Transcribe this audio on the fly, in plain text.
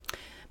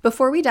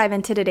Before we dive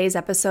into today's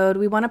episode,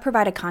 we want to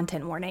provide a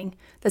content warning.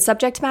 The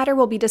subject matter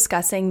we'll be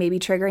discussing may be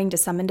triggering to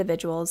some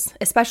individuals,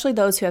 especially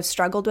those who have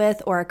struggled with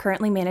or are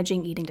currently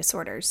managing eating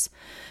disorders.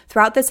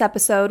 Throughout this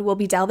episode, we'll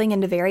be delving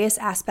into various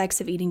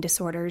aspects of eating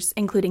disorders,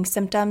 including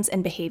symptoms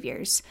and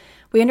behaviors.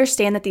 We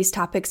understand that these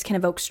topics can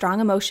evoke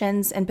strong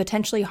emotions and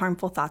potentially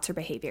harmful thoughts or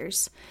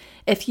behaviors.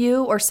 If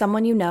you or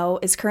someone you know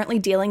is currently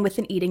dealing with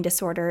an eating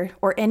disorder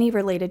or any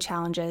related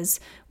challenges,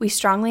 we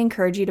strongly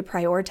encourage you to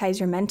prioritize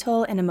your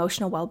mental and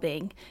emotional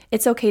well-being.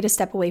 It's okay to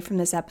step away from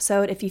this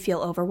episode if you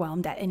feel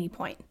overwhelmed at any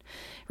point.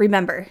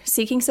 Remember,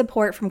 seeking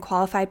support from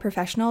qualified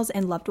professionals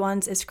and loved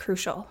ones is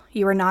crucial.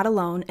 You are not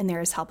alone, and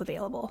there is help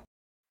available.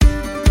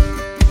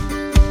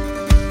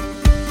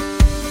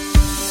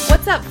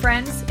 What's up,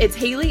 friends? It's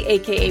Haley,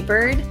 aka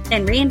Bird,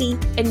 and Randy,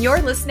 and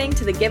you're listening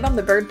to the Give 'em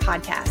the Bird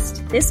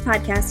podcast. This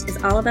podcast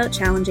is all about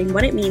challenging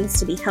what it means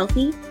to be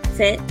healthy,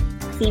 fit,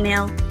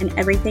 female, and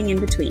everything in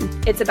between.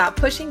 It's about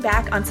pushing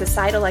back on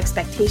societal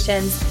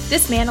expectations,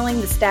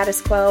 dismantling the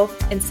status quo,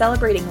 and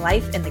celebrating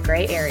life in the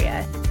gray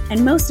area.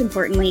 And most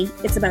importantly,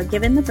 it's about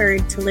giving the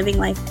bird to living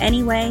life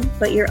any way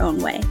but your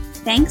own way.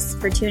 Thanks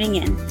for tuning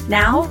in.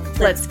 Now,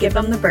 let's give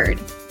 'em the bird.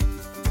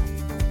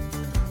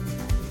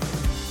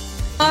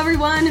 Hello,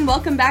 everyone, and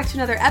welcome back to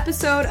another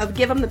episode of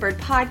Give 'em the Bird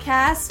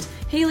podcast.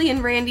 Haley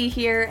and Randy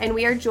here, and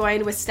we are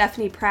joined with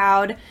Stephanie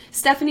Proud.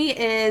 Stephanie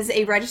is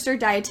a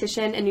registered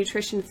dietitian and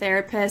nutrition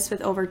therapist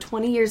with over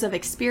 20 years of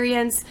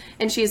experience,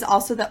 and she is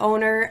also the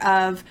owner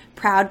of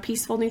Proud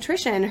Peaceful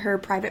Nutrition, her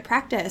private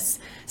practice.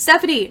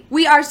 Stephanie,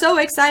 we are so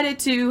excited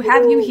to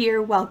have you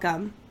here.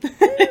 Welcome.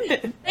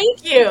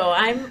 Thank you.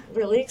 I'm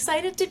really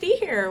excited to be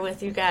here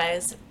with you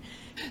guys.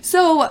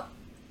 So,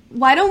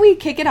 why don't we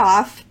kick it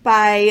off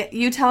by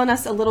you telling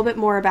us a little bit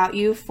more about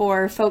you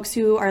for folks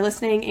who are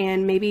listening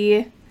and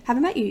maybe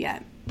haven't met you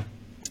yet?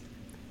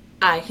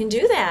 I can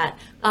do that.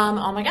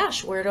 Oh my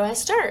gosh, where do I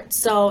start?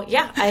 So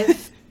yeah,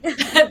 I've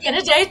been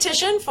a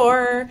dietitian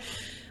for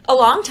a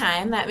long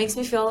time. That makes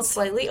me feel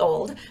slightly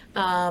old.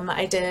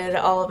 I did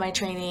all of my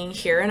training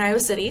here in Iowa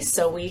City,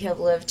 so we have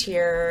lived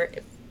here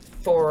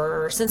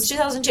since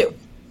 2002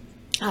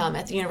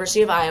 at the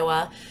University of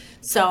Iowa.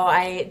 So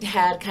I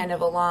had kind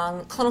of a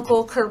long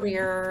clinical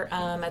career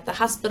at the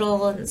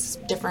hospital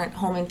and different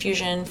home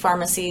infusion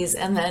pharmacies,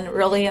 and then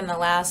really in the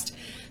last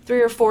 3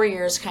 or 4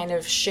 years kind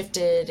of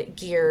shifted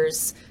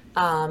gears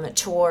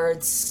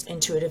towards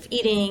intuitive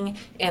eating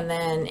and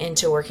then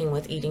into working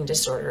with eating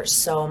disorders.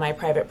 So my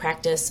private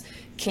practice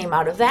came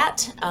out of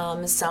that.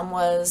 Some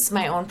was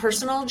my own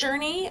personal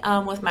journey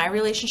with my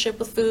relationship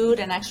with food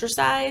and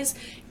exercise,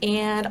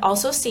 and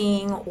also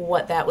seeing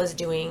what that was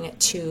doing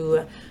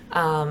to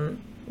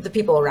the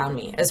people around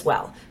me as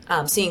well,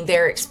 seeing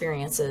their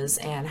experiences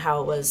and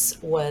how it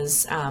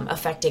was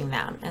affecting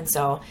them. And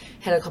so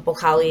had a couple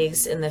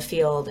colleagues in the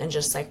field and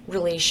just like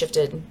really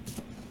shifted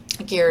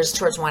gears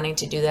towards wanting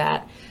to do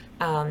that.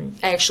 I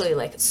actually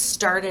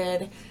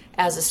started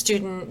as a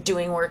student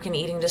doing work in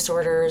eating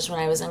disorders when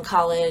I was in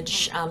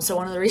college. So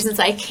one of the reasons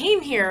I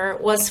came here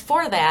was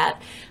for that.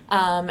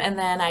 And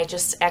then I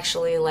just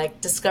actually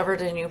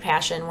discovered a new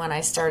passion when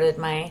I started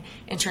my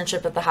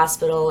internship at the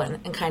hospital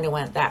and kind of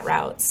went that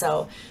route.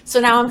 So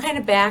now I'm kind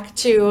of back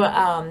to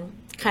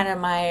kind of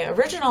my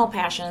original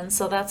passion.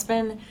 So that's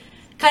been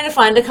kind of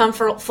fun to come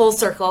full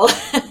circle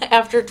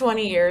after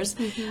 20 years.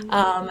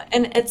 Mm-hmm.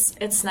 And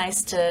it's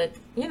nice to,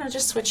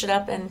 just switch it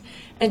up and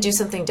do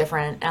something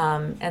different.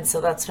 And so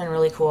that's been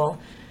really cool.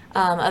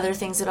 Other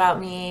things about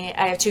me,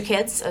 I have 2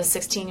 kids, a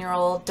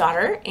 16-year-old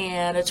daughter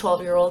and a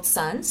 12-year-old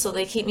son. So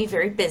they keep me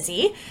very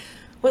busy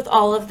with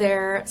all of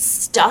their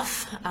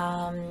stuff.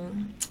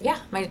 I'm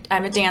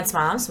a dance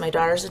mom, so my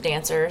daughter's a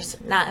dancer,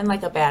 not in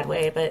a bad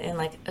way, but in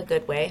a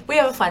good way. We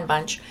have a fun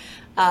bunch.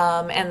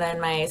 And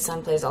then my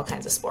son plays all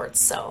kinds of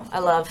sports. So I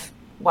love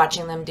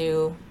watching them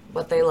do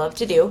what they love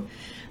to do.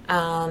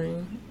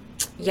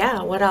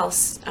 What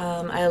else?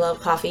 I love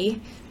coffee.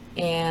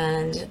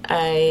 And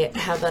I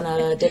have an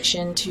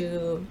addiction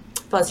to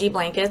fuzzy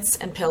blankets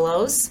and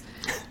pillows,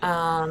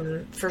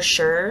 for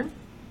sure.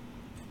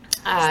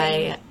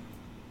 I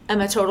am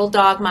a total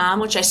dog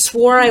mom, which I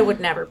swore I would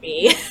never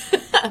be,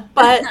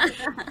 but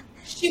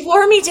she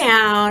wore me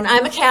down.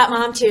 I'm a cat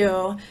mom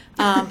too,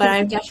 but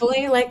I'm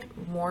definitely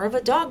more of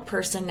a dog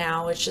person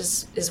now, which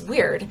is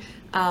weird.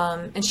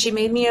 And she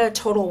made me a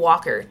total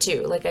walker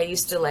too. I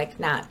used to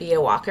not be a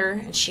walker,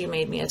 and she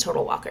made me a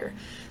total walker.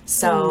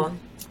 So.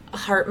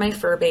 Heart my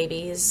fur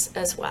babies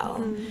as well.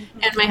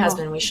 And my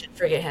husband, we should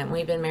forget him.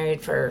 We've been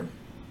married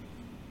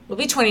will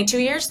be 22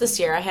 years this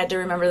year. I had to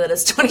remember that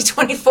it's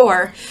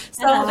 2024.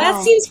 So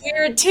that seems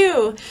weird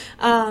too.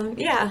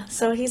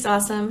 So he's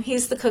awesome.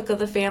 He's the cook of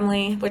the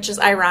family, which is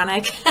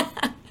ironic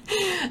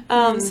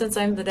since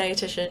I'm the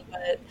dietitian,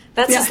 but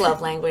that's his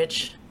love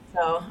language.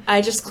 So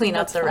I just clean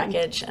up the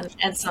wreckage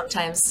and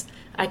sometimes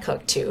I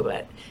cook too,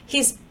 but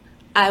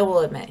I will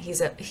admit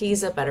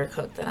he's a better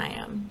cook than I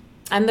am.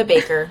 I'm the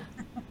baker.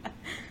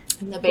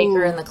 I'm the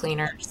baker and the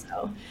cleaner.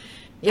 So,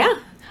 yeah,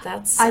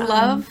 that's. I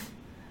love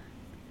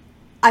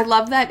I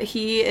love that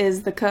he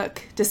is the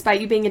cook,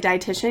 despite you being a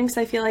dietitian, because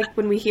I feel like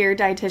when we hear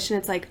dietitian,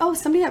 it's like, oh,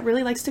 somebody that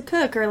really likes to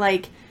cook or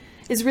like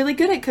is really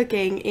good at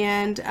cooking.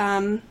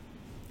 And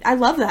I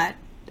love that,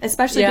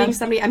 especially being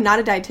somebody, I'm not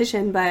a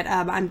dietitian, but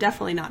I'm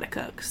definitely not a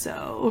cook.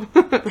 So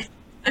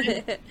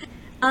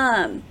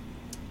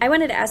I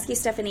wanted to ask you,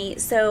 Stephanie,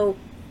 so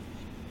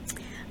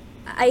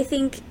I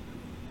think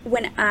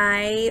when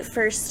I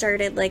first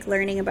started like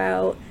learning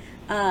about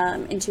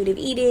intuitive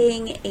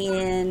eating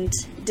and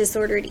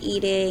disordered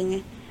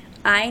eating,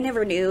 I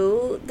never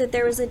knew that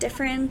there was a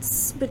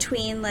difference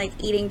between like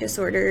eating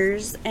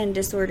disorders and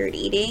disordered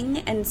eating.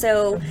 And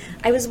so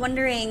I was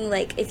wondering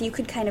like if you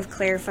could kind of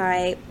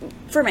clarify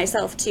for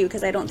myself too,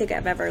 because I don't think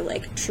I've ever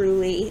like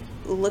truly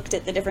looked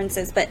at the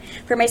differences, but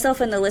for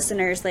myself and the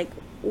listeners, like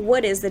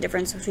what is the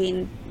difference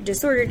between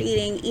disordered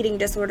eating, eating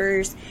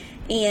disorders,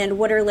 and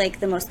what are like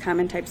the most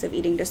common types of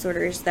eating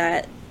disorders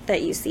that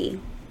you see?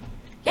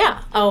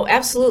 Yeah. Oh,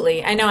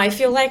 absolutely. I know. I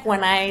feel like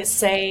when I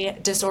say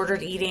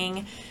disordered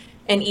eating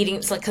and eating,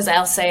 it's like, because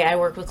I'll say I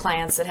work with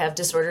clients that have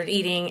disordered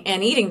eating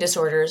and eating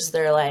disorders,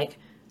 they're like,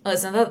 oh,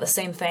 isn't that the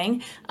same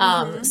thing?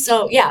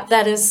 So yeah,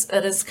 that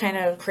is kind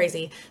of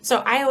crazy. So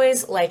I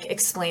always like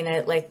explain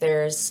it like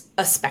there's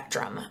a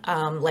spectrum,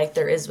 like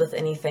there is with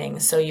anything.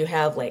 So you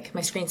have like,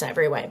 my screen's not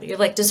very wide, but you have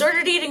like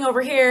disordered eating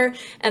over here,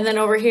 and then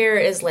over here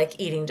is like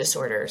eating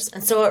disorders.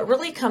 And so it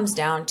really comes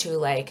down to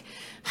like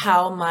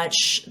how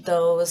much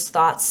those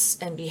thoughts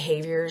and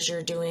behaviors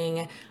you're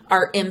doing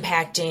are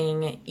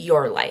impacting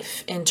your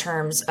life in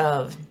terms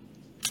of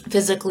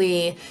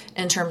physically,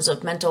 in terms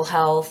of mental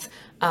health,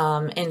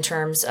 in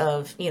terms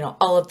of,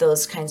 all of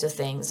those kinds of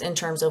things, in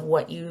terms of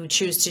what you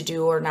choose to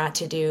do or not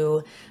to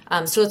do.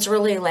 So it's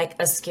really like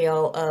a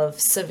scale of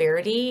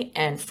severity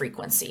and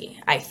frequency,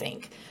 I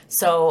think.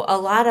 So a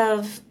lot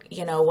of,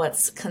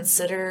 what's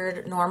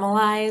considered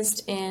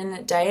normalized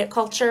in diet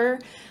culture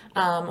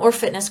or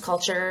fitness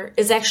culture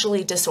is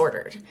actually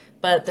disordered.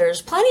 But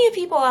there's plenty of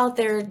people out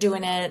there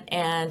doing it,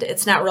 and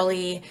it's not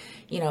really,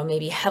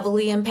 maybe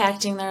heavily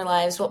impacting their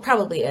lives. Well, it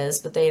probably is,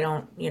 but they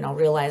don't,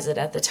 realize it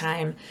at the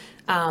time.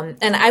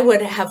 And I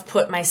would have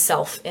put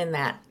myself in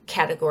that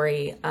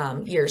category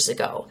years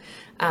ago.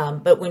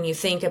 But when you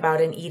think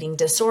about an eating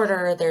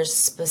disorder, there's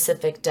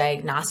specific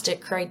diagnostic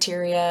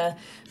criteria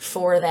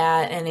for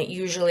that. And it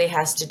usually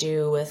has to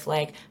do with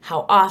like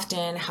how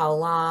often, how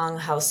long,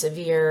 how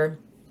severe.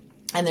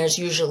 And there's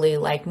usually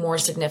like more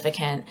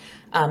significant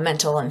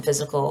mental and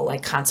physical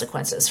like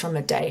consequences from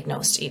a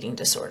diagnosed eating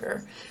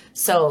disorder.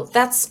 So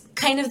that's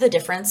kind of the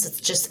difference. It's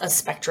just a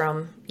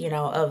spectrum,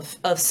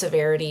 of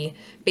severity,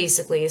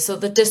 basically. So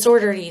the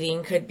disordered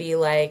eating could be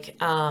like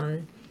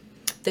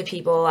the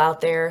people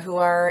out there who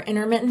are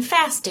intermittent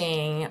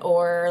fasting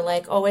or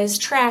like always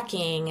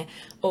tracking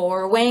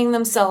or weighing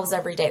themselves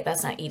every day.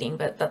 That's not eating,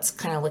 but that's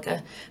kind of like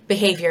a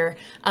behavior.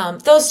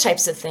 Those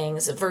types of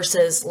things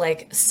versus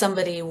like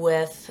somebody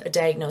with a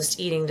diagnosed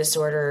eating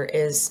disorder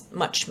is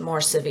much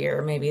more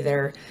severe. Maybe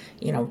they're,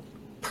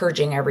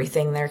 purging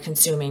everything they're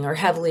consuming or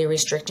heavily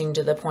restricting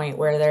to the point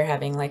where they're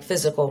having like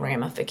physical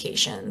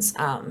ramifications,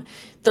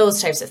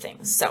 those types of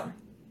things. So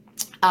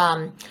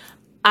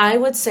I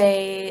would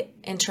say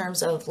in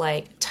terms of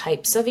like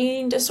types of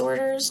eating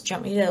disorders, do you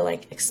want me to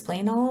like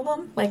explain all of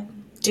them? Like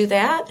do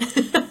that?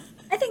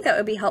 I think that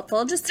would be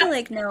helpful just to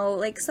like know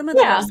like some of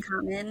the most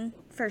common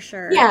for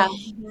sure. Yeah.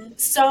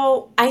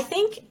 So I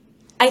think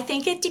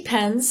it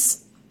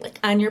depends like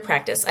on your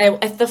practice.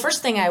 The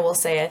first thing I will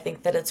say, I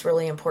think that it's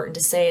really important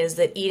to say is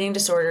that eating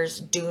disorders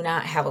do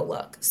not have a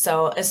look.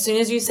 So as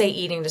soon as you say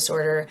eating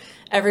disorder,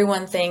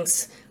 everyone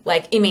thinks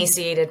like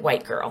emaciated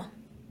white girl.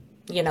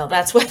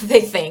 That's what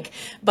they think.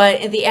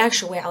 But the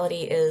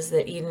actuality is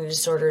that eating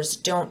disorders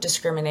don't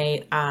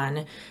discriminate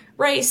on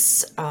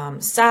race,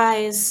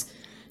 size.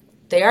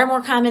 They are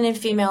more common in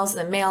females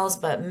than males,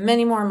 but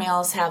many more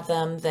males have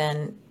them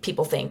than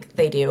people think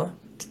they do.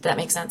 Does that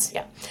make sense?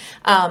 Yeah.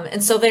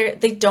 And so they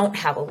don't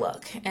have a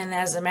look. And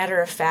as a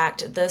matter of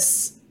fact,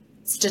 this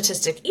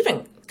statistic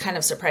even kind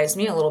of surprised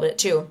me a little bit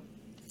too,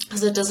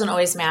 because it doesn't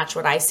always match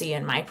what I see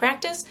in my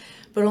practice,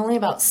 but only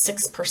about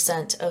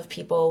 6% of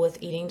people with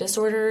eating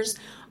disorders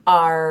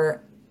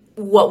are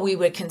what we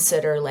would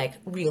consider like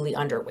really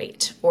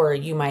underweight, or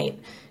you might,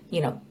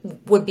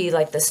 would be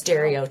like the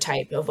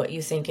stereotype of what you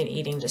think an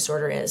eating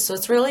disorder is. So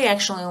it's really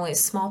actually only a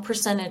small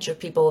percentage of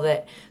people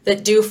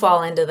that do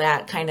fall into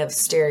that kind of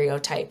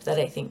stereotype that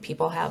I think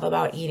people have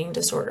about eating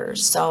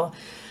disorders. So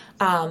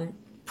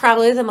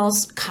probably the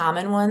most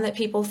common one that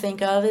people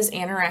think of is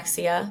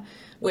anorexia,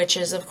 which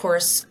is of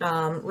course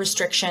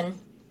restriction,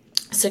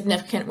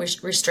 significant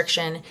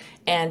restriction,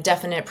 and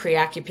definite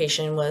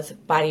preoccupation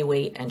with body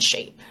weight and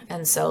shape.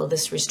 And so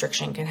this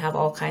restriction can have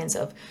all kinds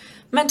of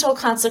mental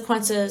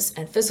consequences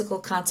and physical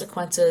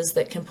consequences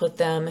that can put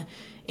them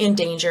in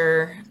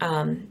danger.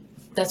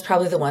 That's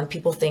probably the one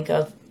people think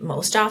of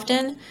most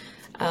often.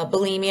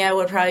 Bulimia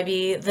would probably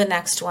be the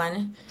next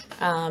one.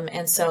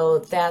 And so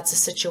that's a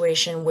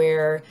situation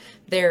where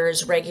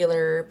there's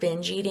regular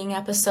binge eating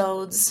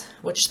episodes,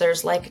 which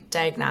there's like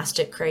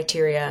diagnostic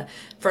criteria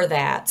for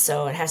that.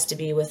 So it has to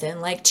be within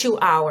like 2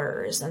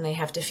 hours, and they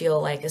have to feel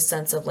like a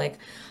sense of like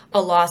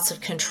a loss of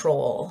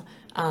control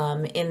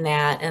in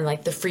that, and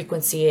like the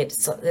frequency.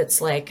 It's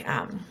like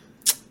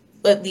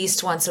at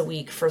least once a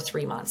week for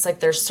 3 months. Like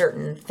there's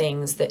certain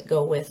things that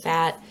go with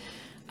that.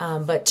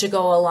 But to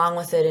go along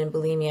with it in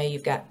bulimia,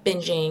 you've got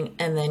binging,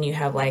 and then you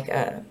have like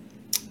a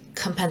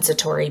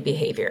compensatory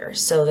behavior.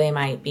 So they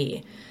might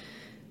be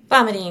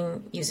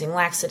vomiting, using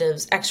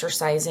laxatives,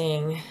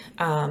 exercising.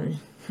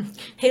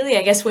 Haley,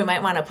 I guess we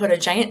might want to put a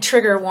giant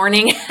trigger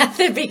warning at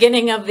the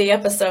beginning of the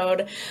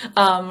episode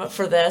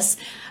for this.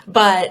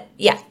 But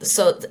yeah,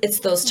 so it's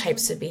those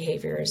types of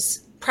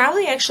behaviors.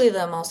 Probably actually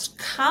the most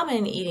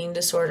common eating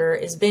disorder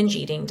is binge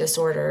eating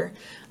disorder.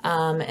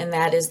 And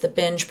that is the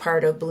binge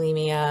part of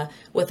bulimia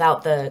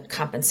without the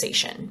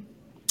compensation.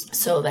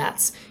 So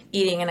that's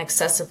eating an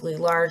excessively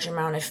large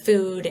amount of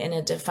food in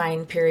a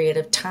defined period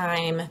of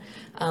time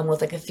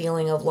with like a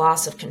feeling of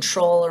loss of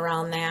control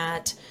around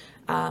that.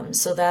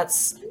 So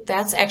that's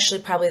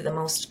actually probably the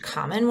most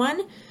common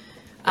one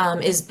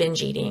is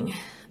binge eating.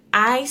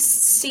 I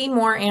see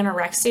more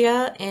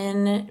anorexia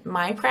in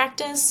my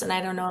practice, and I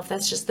don't know if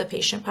that's just the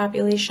patient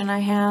population I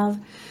have.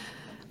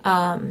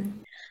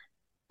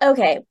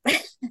 Okay.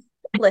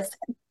 Listen,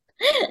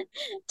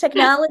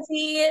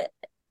 technology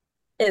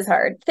is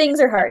hard. Things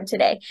are hard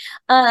today.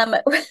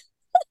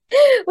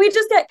 We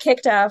just got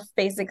kicked off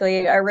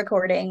basically our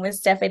recording with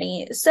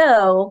Stephanie.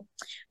 So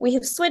we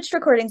have switched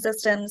recording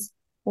systems.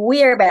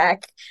 We are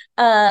back.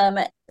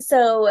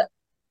 So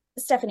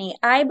Stephanie,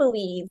 I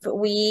believe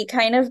we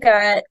kind of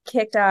got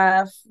kicked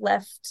off,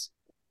 left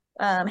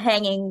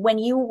hanging when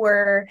you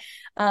were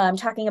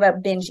talking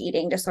about binge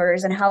eating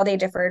disorders and how they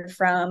differed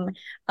from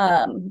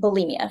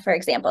bulimia, for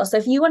example. So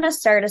if you want to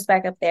start us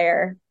back up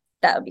there,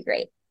 that would be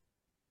great.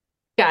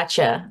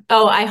 Gotcha.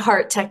 Oh, I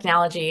heart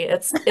technology.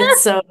 It's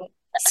so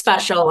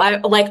special. I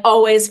like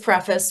always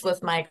preface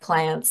with my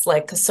clients,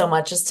 like, 'cause so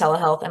much is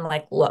telehealth. I'm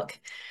like, look,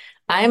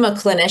 I'm a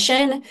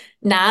clinician,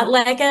 not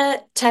like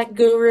a tech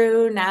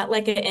guru, not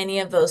like any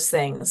of those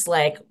things.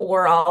 Like,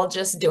 we're all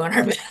just doing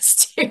our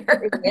best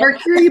here.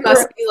 Mercury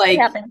must be like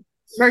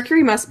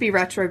Mercury must be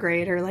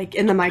retrograde or like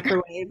in the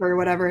microwave or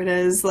whatever it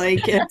is.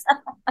 Like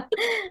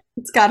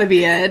it's got to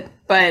be it.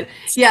 But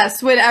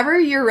yes, whenever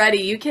you're ready,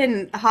 you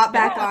can hop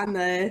back on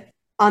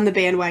the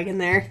bandwagon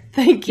there.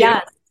 Thank you.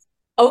 Yes.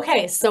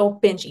 Okay, so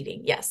binge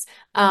eating, yes.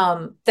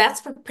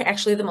 That's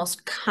actually the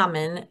most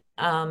common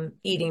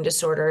eating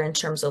disorder in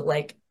terms of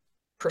like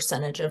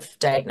percentage of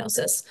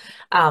diagnosis.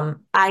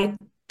 I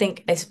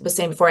think I was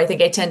saying before, I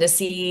think I tend to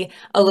see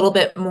a little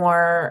bit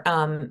more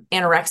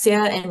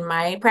anorexia in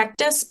my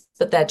practice,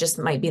 but that just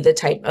might be the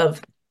type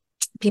of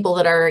people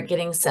that are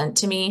getting sent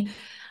to me.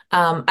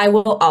 I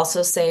will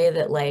also say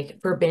that like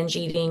for binge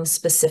eating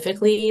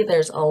specifically,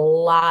 there's a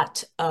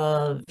lot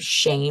of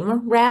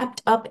shame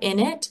wrapped up in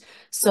it.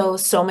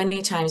 So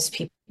many times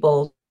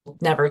people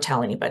never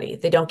tell anybody.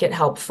 They don't get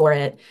help for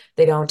it.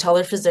 They don't tell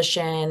their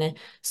physician.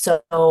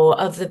 So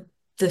of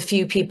the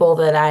few people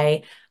that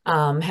I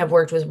have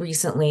worked with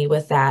recently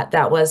with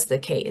that was the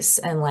case.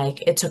 And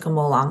like it took them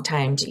a long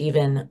time to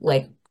even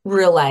like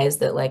realize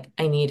that like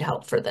I need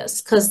help for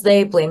this, because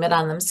they blame it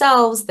on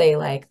themselves. They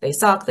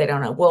suck, they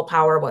don't have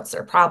willpower, what's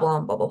their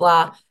problem, blah blah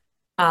blah.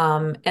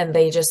 And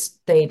they just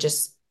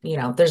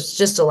there's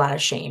just a lot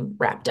of shame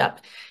wrapped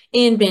up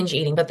in binge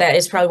eating, but that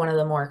is probably one of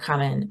the more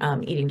common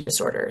eating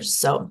disorders.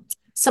 So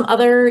some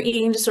other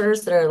eating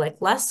disorders that are like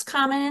less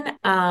common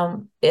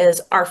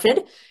is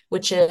ARFID,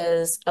 which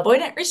is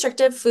avoidant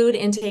restrictive food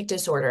intake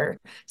disorder.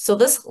 So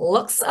this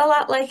looks a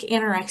lot like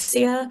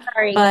anorexia.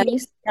 Sorry, but can you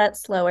say that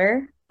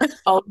slower?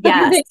 Oh,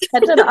 yes.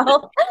 Catch it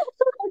all.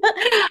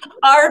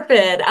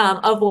 ARFID,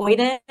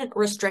 avoidant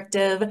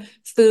restrictive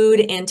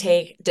food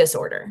intake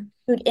disorder.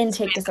 Food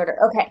intake disorder.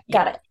 Okay,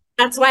 got it.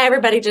 That's why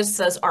everybody just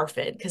says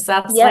ARFID, because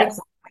that's Yes,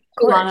 like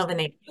too long of a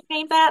name. Who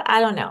named that?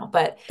 I don't know,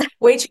 but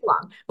way too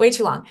long, way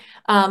too long.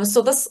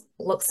 So this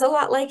looks a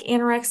lot like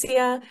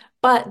anorexia,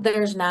 but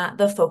there's not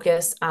the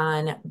focus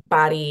on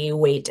body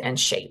weight and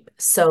shape.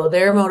 So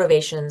their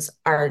motivations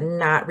are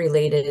not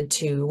related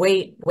to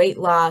weight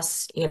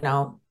loss,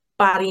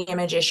 body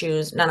image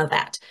issues, none of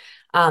that.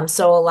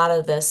 So a lot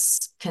of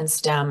this can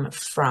stem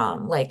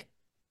from like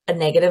a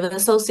negative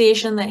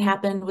association that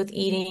happened with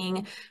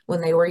eating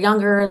when they were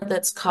younger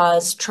that's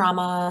caused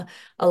trauma.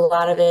 A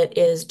lot of it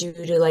is due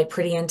to like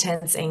pretty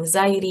intense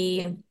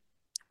anxiety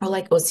or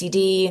like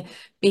OCD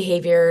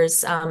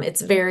behaviors.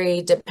 It's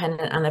very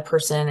dependent on the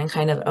person and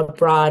kind of a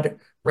broad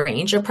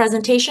range of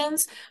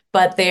presentations,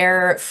 but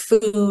their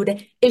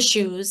food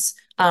issues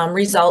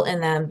result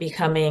in them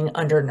becoming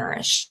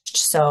undernourished.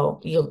 So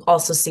you'll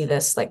also see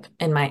this like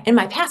in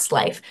my past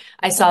life.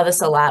 I saw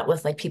this a lot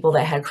with like people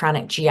that had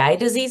chronic GI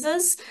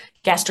diseases,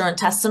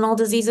 gastrointestinal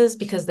diseases,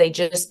 because they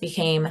just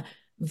became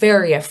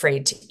very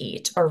afraid to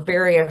eat or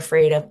very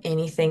afraid of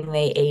anything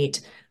they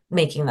ate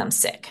making them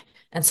sick.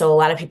 And so a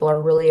lot of people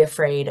are really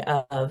afraid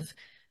of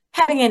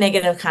having a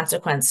negative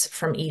consequence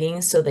from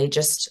eating, so they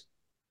just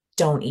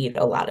don't eat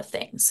a lot of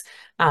things.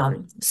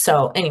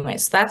 So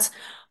anyways, that's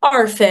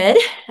ARFID.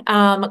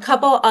 A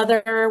couple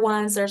other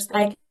ones, there's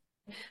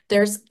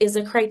is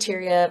a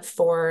criteria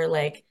for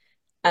like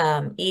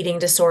eating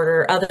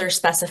disorder, other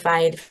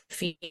specified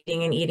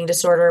feeding and eating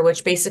disorder,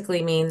 which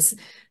basically means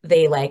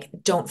they like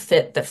don't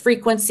fit the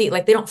frequency,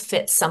 like they don't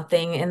fit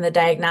something in the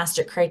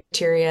diagnostic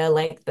criteria,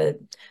 like the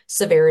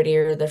severity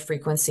or the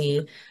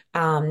frequency.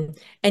 And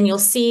you'll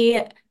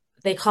see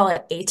they call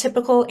it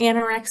atypical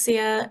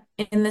anorexia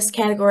in this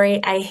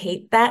category. I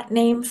hate that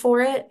name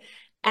for it,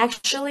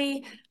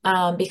 actually,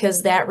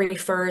 because that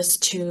refers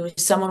to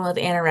someone with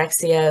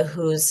anorexia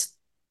who's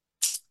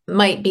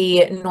might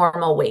be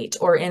normal weight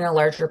or in a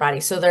larger body.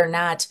 So they're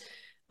not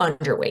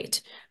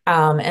underweight.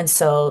 And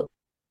so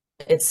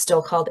it's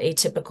still called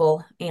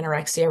atypical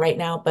anorexia right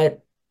now.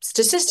 But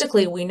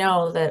statistically, we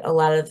know that a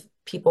lot of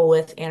people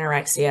with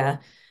anorexia,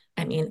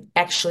 I mean,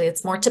 actually,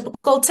 it's more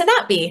typical to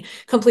not be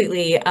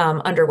completely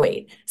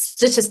underweight,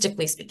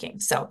 statistically speaking.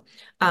 So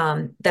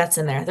that's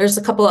in there. There's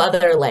a couple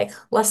other like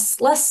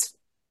less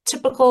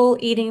typical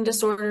eating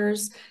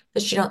disorders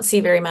that you don't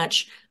see very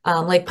much,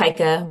 like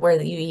pica, where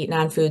you eat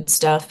non-food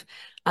stuff,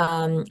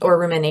 or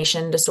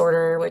rumination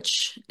disorder,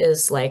 which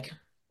is like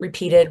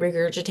repeated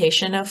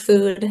regurgitation of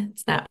food.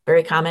 It's not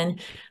very common.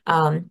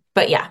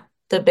 But yeah,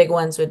 the big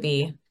ones would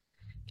be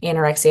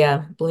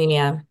anorexia,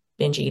 bulimia,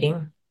 binge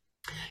eating.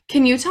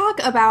 Can you talk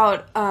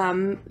about,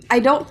 I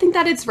don't think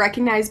that it's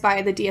recognized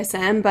by the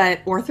DSM,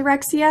 but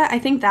orthorexia? I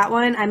think that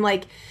one, I'm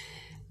like,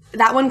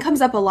 that one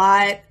comes up a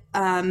lot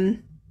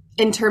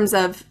in terms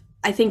of,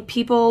 I think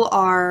people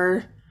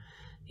are,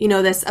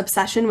 this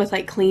obsession with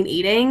like clean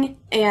eating.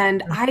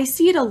 And I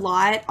see it a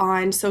lot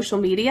on social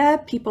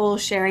media, people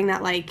sharing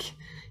that like,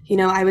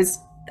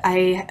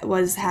 I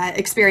had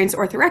experienced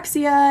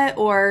orthorexia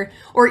or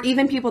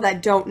even people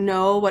that don't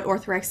know what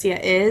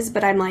orthorexia is,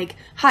 but I'm like,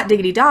 hot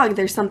diggity dog,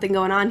 there's something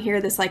going on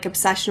here, this like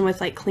obsession with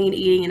like clean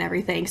eating and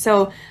everything.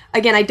 So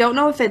again, I don't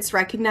know if it's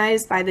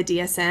recognized by the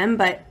DSM,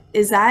 but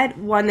is that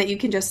one that you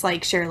can just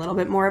like share a little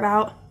bit more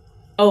about?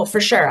 Oh,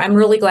 for sure. I'm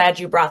really glad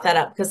you brought that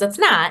up because it's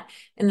not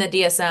in the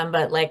DSM,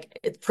 but like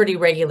it's pretty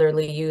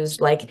regularly used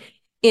like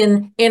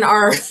in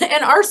our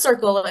in our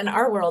circle, in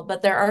our world.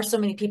 But there are so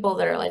many people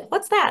that are like,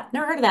 what's that?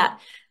 Never heard of that.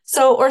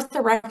 So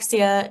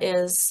orthorexia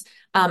is,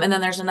 and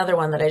then there's another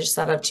one that I just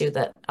thought of too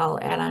that I'll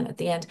add on at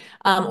the end.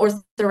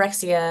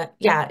 Orthorexia,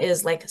 yeah,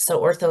 is like,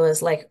 so ortho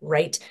is like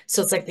right.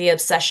 So it's like the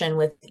obsession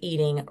with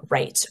eating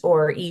right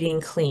or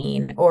eating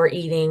clean or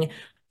eating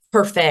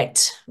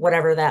perfect,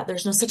 whatever that.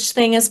 There's no such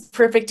thing as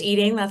perfect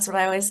eating. That's what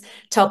I always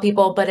tell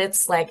people. But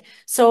it's like,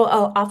 so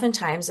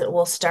oftentimes it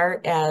will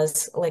start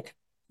as like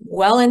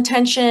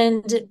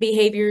well-intentioned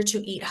behavior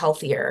to eat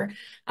healthier.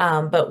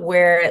 But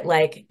where it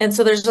like, and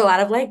so there's a lot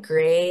of like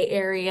gray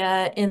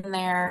area in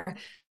there,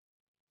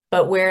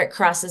 but where it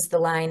crosses the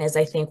line is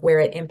I think where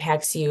it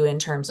impacts you in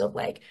terms of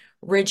like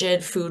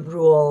rigid food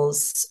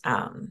rules.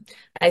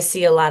 I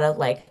see a lot of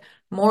like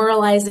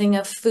moralizing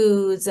of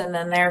foods, and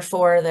then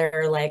therefore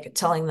they're like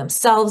telling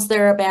themselves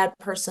they're a bad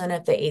person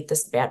if they ate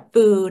this bad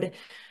food.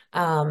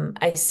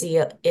 I see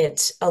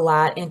it a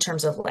lot in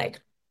terms of like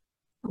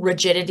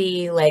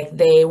rigidity, like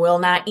they will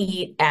not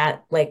eat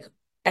at like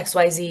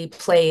XYZ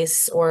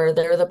place, or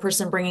they're the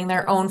person bringing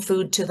their own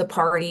food to the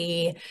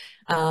party,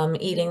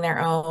 eating their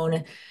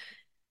own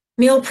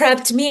meal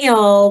prepped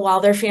meal while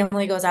their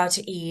family goes out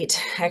to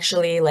eat.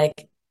 Actually,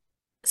 like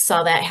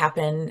saw that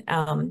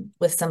happen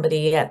with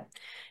somebody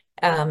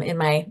in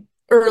my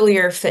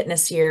earlier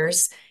fitness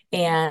years,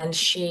 and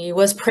she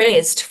was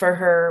praised for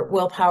her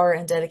willpower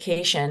and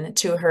dedication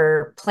to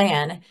her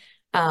plan,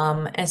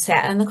 and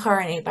sat in the car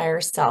and ate by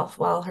herself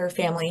while her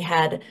family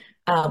had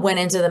went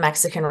into the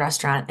Mexican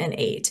restaurant and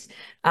ate.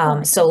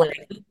 So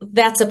like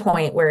that's a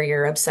point where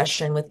your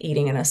obsession with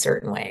eating in a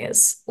certain way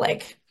is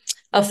like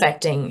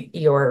affecting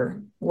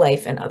your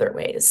life in other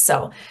ways.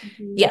 So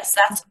yes,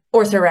 that's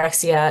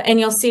orthorexia, and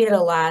you'll see it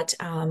a lot.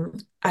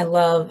 I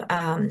love,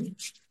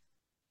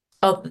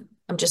 oh,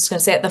 I'm just going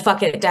to say it, the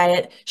Fuck It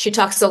diet. She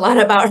talks a lot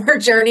about her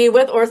journey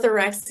with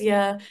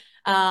orthorexia,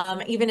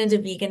 even into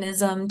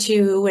veganism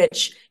too,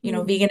 which,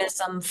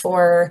 veganism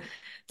for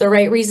the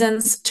right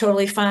reasons,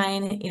 totally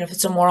fine, if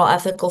it's a moral,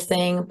 ethical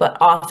thing,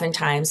 but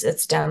oftentimes it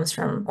stems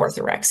from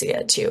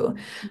orthorexia too.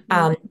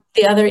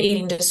 The other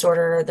eating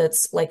disorder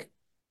that's like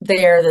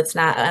that's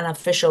not an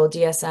official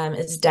DSM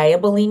is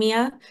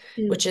diabulimia,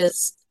 which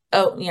is,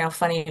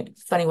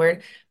 funny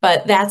word,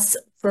 but that's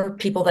for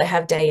people that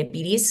have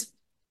diabetes.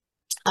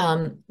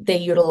 They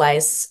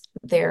utilize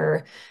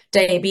their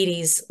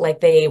diabetes, like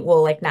they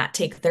will like not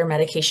take their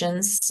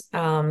medications,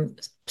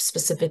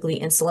 specifically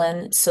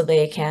insulin, so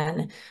they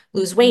can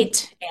lose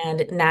weight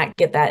and not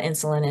get that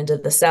insulin into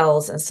the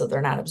cells, and so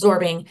they're not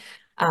absorbing.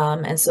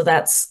 And so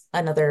that's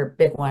another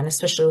big one,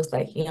 especially with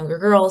like younger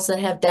girls that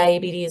have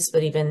diabetes,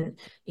 but even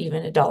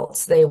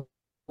adults, they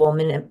will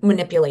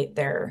manipulate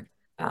their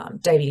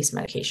diabetes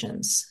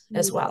medications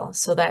as well.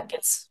 So that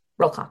gets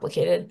real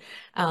complicated.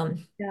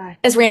 Yeah.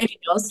 As Randy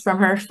knows from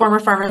her former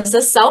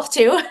pharmacist self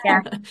too.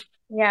 Yeah.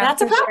 Yeah,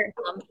 That's a for sure.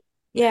 problem.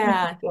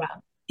 Yeah, yeah.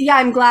 Yeah,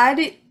 I'm glad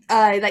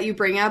that you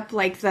bring up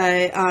like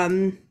the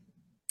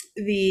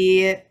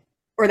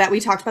or that we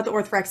talked about the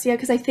orthorexia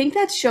because I think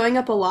that's showing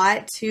up a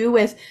lot too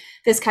with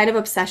this kind of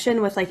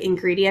obsession with like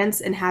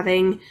ingredients and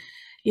having,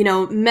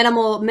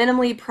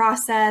 minimally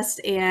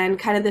processed and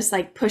kind of this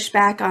like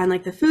pushback on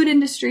like the food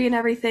industry and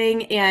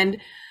everything. And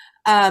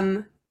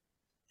um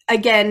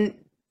again,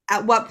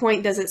 at what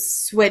point does it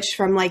switch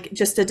from like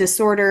just a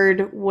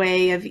disordered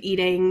way of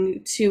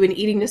eating to an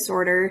eating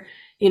disorder?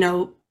 You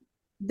know,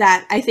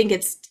 that I think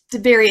it's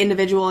very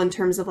individual in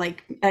terms of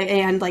like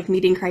and like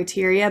meeting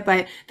criteria,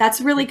 but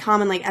that's really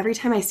common. Like every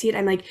time I see it,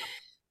 I'm like,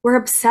 we're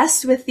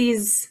obsessed with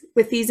these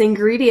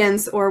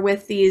ingredients or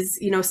with these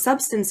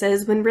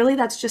substances when really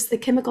that's just the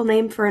chemical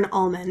name for an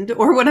almond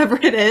or whatever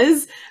it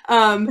is.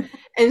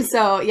 And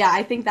so yeah,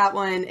 I think that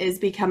one is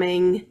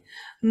becoming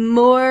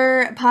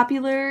more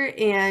popular,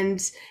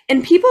 and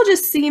people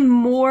just seem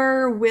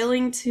more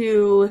willing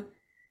to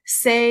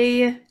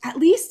say, at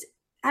least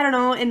I don't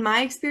know, in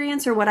my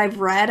experience or what I've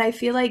read, I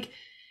feel like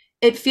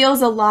it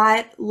feels a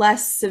lot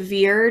less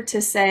severe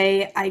to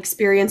say I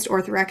experienced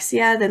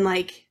orthorexia than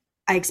like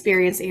I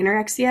experienced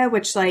anorexia,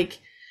 which like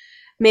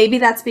maybe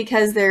that's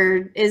because there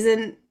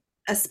isn't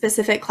a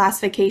specific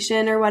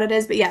classification or what it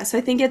is. But yeah, so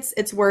I think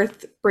it's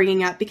worth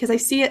bringing up because I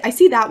see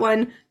that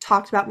one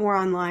talked about more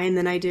online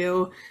than I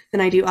do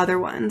other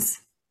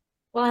ones.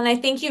 Well, and I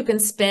think you can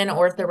spin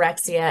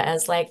orthorexia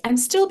as like, I'm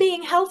still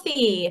being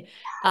healthy.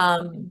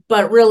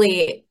 But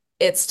really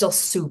it's still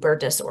super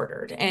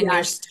disordered. And you're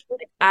Yes. still,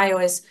 I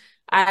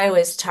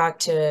always talk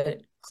to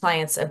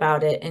clients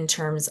about it in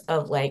terms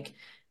of like,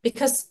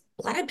 because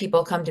a lot of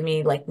people come to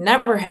me like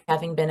never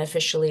having been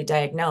officially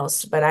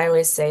diagnosed, but I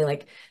always say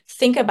like,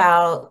 think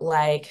about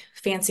like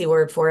fancy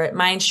word for it,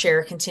 mind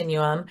share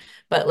continuum,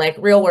 but like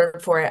real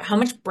word for it, how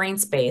much brain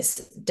space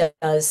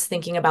does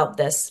thinking about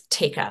this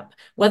take up?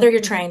 Whether you're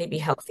trying to be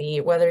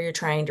healthy, whether you're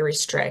trying to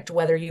restrict,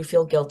 whether you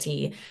feel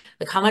guilty,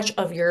 like how much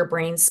of your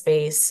brain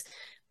space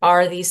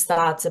are these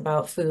thoughts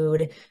about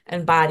food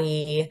and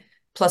body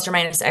plus or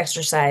minus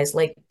exercise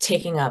like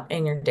taking up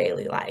in your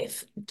daily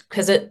life?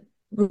 Because it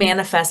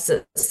manifests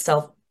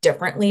itself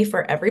differently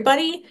for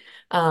everybody.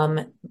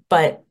 Um,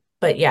 but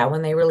but yeah,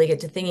 when they really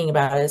get to thinking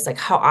about it, it's like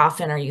how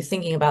often are you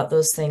thinking about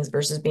those things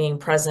versus being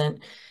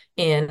present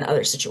in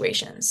other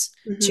situations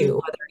Hmm. too,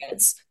 whether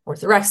it's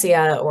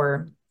orthorexia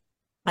or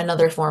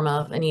another form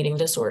of an eating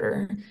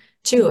disorder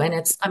too. And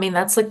it's, I mean,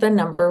 that's like the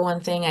number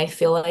one thing I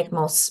feel like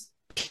most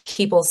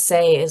people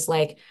say is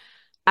like,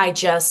 I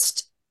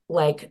just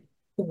like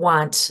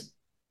want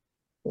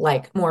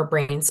like more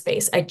brain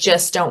space. I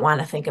just don't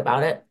want to think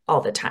about it all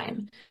the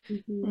time.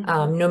 Hmm.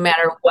 No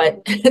matter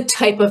what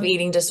type of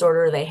eating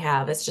disorder they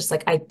have, it's just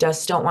like, I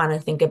just don't want to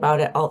think about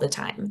it all the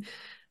time.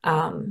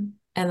 And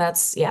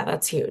that's, yeah,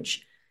 that's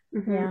huge.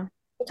 Hmm. Yeah.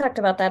 We talked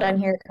about that on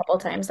here a couple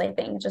times, I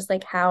think, just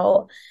like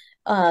how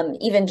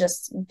even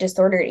just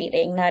disordered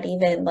eating, not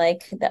even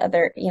like the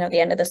other, the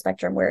end of the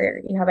spectrum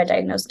where you have a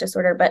diagnosed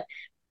disorder, but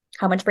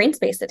how much brain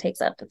space it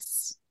takes up.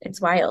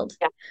 It's wild.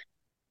 Yeah.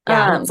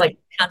 Yeah. And Um, it's like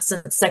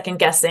constant second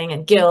guessing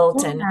and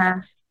guilt and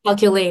yeah.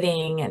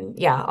 calculating and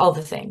yeah, all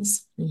the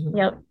things. Mhm.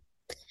 Yep.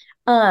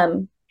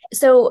 Um,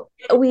 so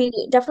we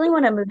definitely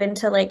want to move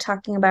into like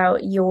talking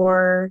about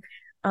your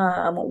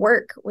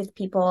work with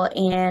people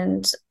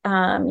and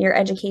your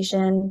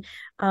education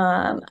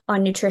on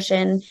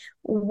nutrition.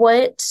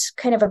 What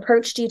kind of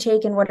approach do you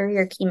take, and what are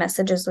your key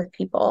messages with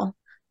people?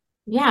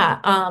 Yeah,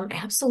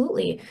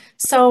 absolutely.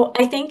 So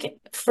I think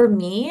for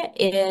me,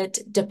 it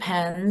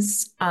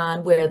depends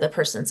on where the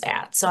person's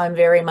at. So I'm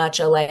very much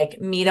a like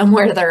meet them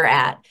where they're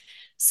at.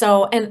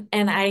 So and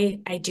I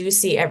do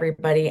see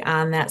everybody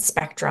on that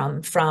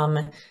spectrum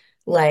from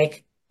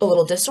like a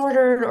little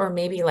disordered or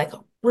maybe like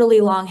a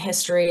really long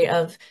history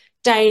of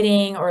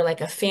dieting or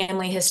like a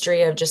family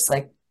history of just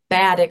like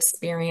bad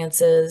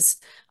experiences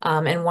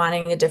and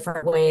wanting a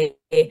different way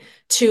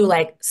to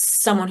like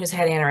someone who's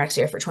had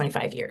anorexia for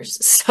 25 years.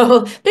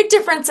 So big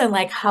difference in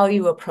like how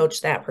you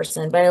approach that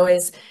person, but I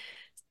always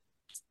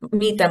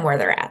meet them where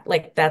they're at.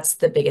 Like that's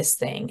the biggest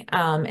thing.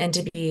 And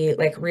to be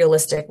like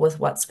realistic with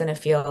what's going to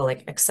feel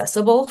like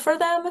accessible for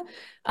them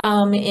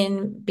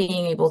in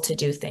being able to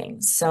do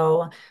things.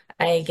 So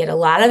I get a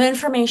lot of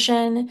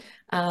information,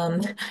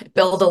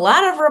 build a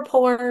lot of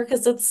rapport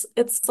because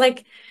it's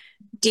like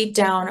deep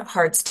down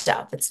hard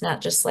stuff. It's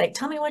not just like,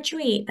 tell me what you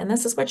eat and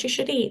this is what you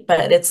should eat,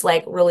 but it's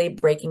like really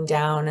breaking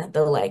down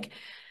the like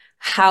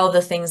how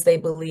the things they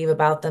believe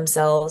about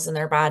themselves and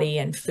their body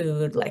and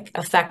food like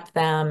affect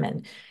them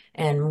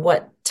and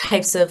what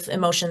types of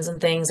emotions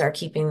and things are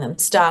keeping them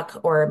stuck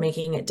or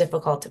making it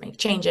difficult to make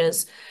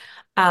changes.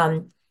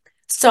 Um,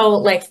 so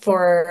like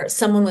for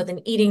someone with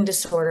an eating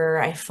disorder,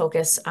 I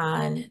focus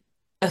on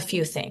a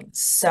few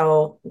things.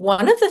 So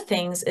one of the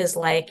things is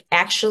like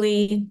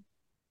actually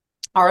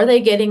are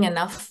they getting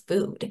enough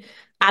food?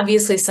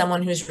 Obviously,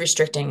 someone who's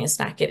restricting is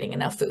not getting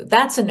enough food.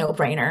 That's a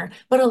no-brainer.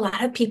 But a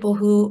lot of people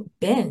who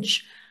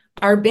binge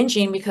are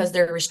binging because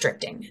they're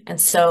restricting. And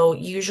so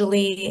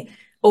usually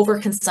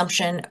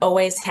overconsumption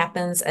always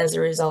happens as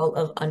a result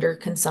of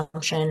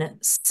underconsumption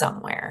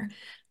somewhere.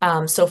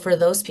 So for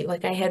those people,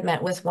 like I had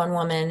met with one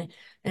woman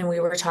and we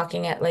were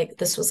talking at like,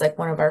 this was like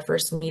one of our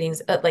first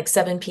meetings at like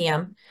 7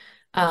 p.m.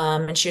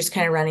 And she was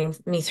kind of running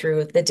me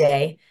through the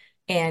day.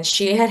 And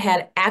she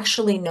had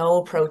actually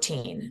no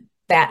protein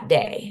that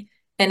day.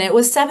 And it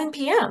was 7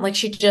 p.m. Like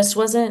she just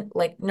wasn't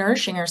like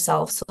nourishing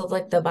herself. So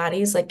like the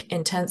body's like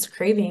intense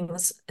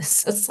cravings,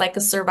 it's like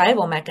a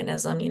survival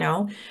mechanism, you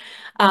know?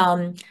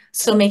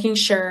 So making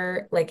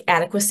sure like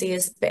adequacy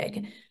is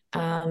big.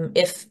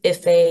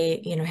 If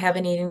they, you know, have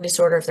an eating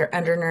disorder, if they're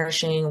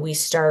undernourishing, we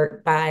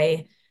start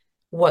by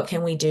what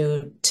can we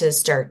do to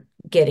start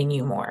getting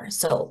you more?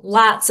 So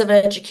lots of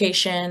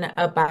education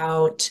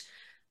about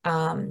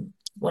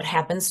what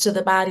happens to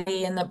the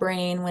body and the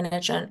brain when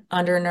it's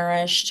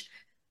undernourished.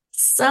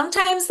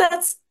 Sometimes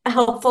that's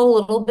helpful a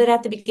little bit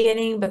at the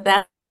beginning, but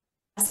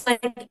that's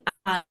like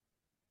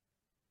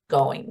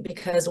going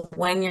because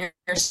when you're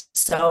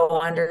so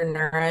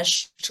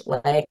undernourished,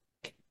 like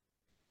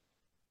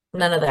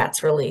none of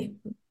that's really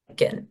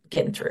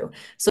getting through.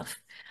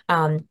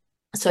 Um,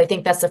 so I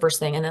think that's the first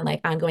thing. And then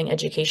like ongoing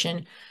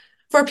education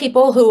for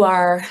people who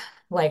are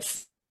like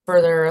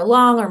further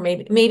along or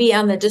maybe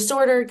on the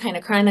disordered kind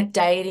of chronic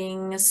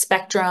dieting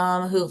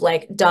spectrum who've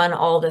like done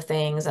all the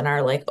things and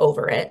are like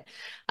over it.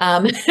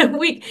 Um,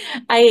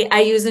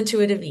 I use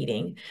intuitive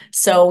eating.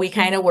 So we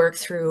kind of work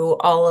through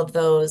all of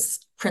those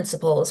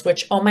principles,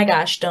 which, oh my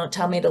gosh, don't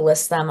tell me to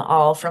list them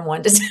all from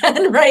 1 to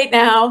 10 right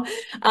now.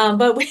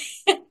 But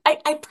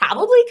I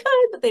probably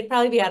could, but they'd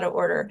probably be out of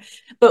order.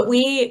 But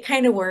we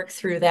kind of work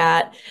through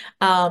that.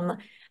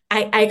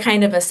 I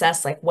kind of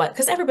assess like what,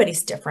 because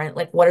everybody's different,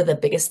 like what are the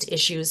biggest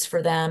issues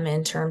for them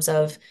in terms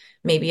of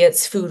maybe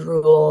it's food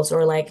rules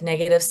or like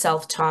negative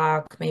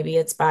self-talk, maybe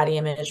it's body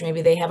image,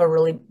 maybe they have a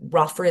really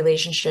rough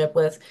relationship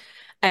with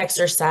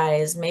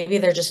exercise, maybe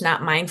they're just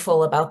not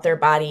mindful about their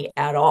body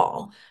at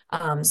all.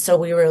 So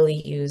we really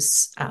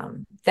use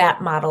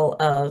that model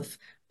of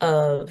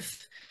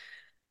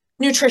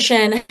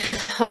nutrition,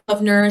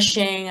 of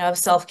nourishing, of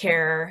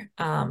self-care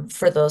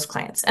for those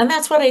clients. And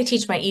that's what I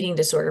teach my eating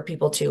disorder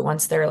people too.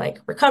 Once they're like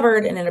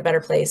recovered and in a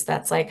better place,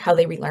 that's like how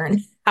they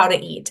relearn how to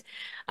eat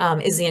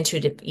is the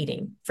intuitive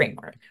eating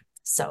framework.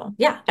 So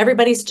yeah,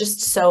 everybody's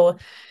just so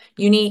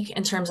unique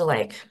in terms of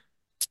like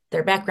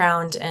their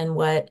background and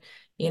what,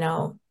 you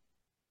know,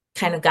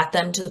 kind of got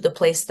them to the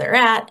place they're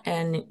at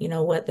and, you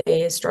know, what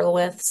they struggle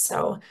with.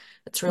 So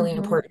it's really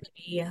important to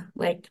be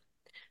like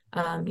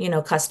you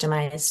know,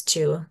 customized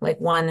to like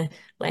one,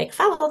 like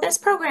follow this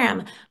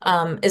program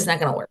is not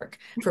going to work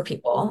for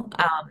people.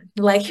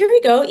 Like, here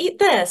we go, eat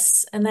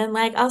this. And then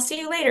like, I'll see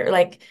you later.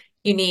 Like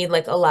you need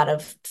like a lot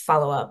of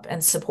follow up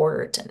and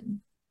support and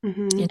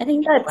I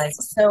think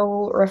that's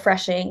so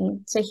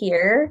refreshing to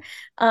hear.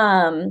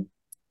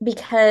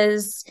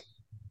 Because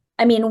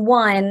I mean,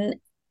 one,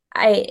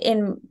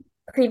 in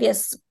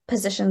previous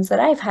positions that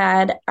I've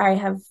had, I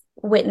have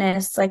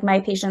witnessed like my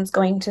patients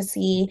going to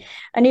see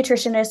a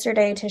nutritionist or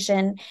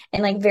dietitian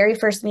and like very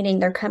first meeting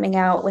they're coming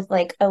out with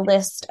like a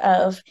list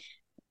of,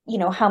 you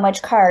know, how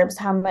much carbs,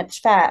 how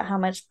much fat, how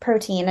much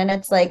protein, and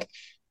it's like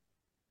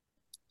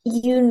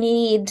you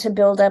need to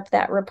build up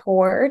that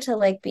rapport to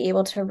like be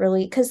able to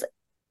really, because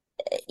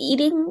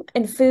eating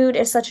and food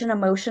is such an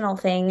emotional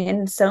thing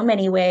in so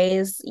many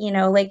ways, you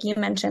know, like you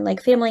mentioned,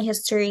 like family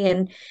history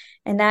and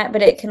that,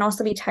 but it can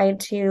also be tied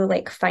to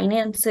like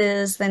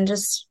finances, then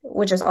just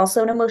which is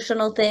also an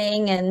emotional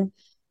thing. And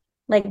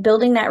like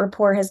building that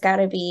rapport has got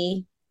to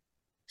be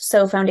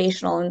so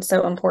foundational and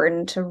so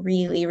important to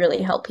really,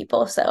 really help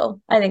people. So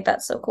I think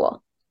that's so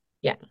cool.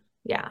 yeah.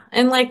 Yeah.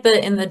 And like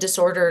in the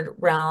disordered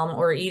realm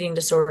or eating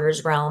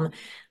disorders realm,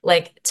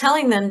 like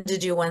telling them to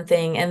do one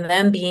thing and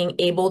then being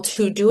able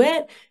to do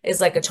it is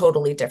like a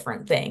totally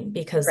different thing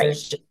because Right.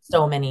 there's just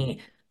so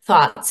many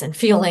thoughts and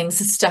feelings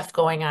and stuff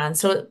going on.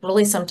 So it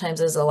really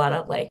sometimes is a lot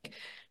of like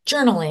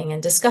journaling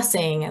and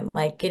discussing and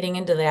like getting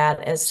into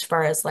that as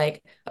far as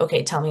like,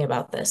 okay, tell me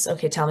about this.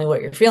 Okay, tell me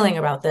what you're feeling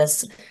about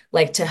this,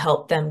 like to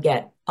help them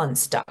get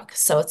unstuck.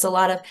 So it's a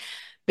lot of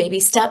baby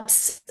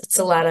steps. It's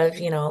a lot of,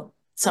 you know,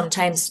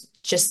 sometimes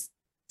just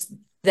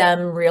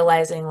them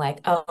realizing like,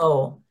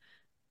 oh,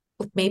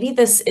 maybe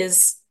this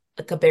is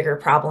like a bigger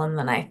problem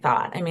than I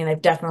thought. I mean,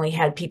 I've definitely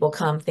had people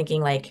come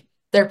thinking like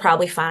they're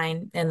probably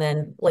fine. And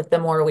then like the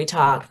more we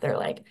talk, they're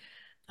like,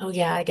 oh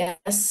yeah, I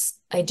guess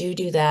I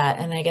do that.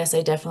 And I guess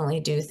I definitely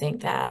do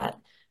think that.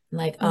 I'm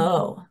like,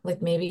 oh,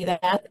 like maybe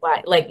that's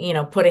why, like, you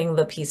know, putting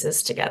the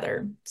pieces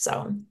together.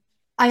 So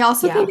I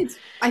also yeah.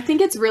 think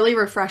it's really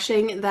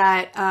refreshing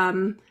that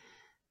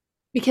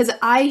because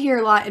I hear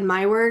a lot in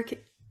my work,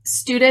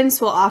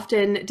 students will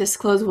often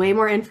disclose way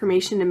more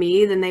information to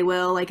me than they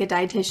will like a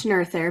dietitian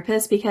or a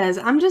therapist because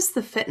I'm just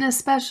the fitness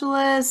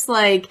specialist.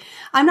 Like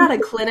I'm not a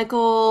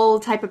clinical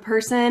type of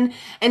person.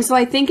 And so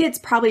I think it's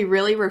probably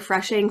really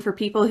refreshing for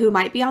people who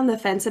might be on the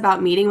fence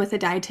about meeting with a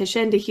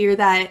dietitian to hear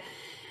that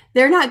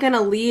they're not going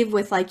to leave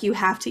with like, you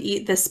have to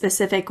eat this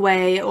specific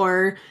way,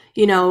 or,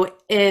 you know,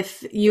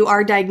 if you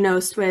are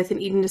diagnosed with an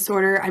eating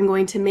disorder, I'm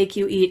going to make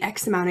you eat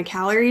X amount of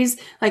calories.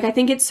 Like, I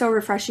think it's so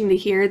refreshing to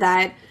hear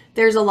that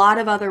there's a lot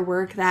of other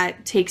work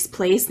that takes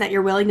place, that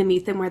you're willing to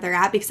meet them where they're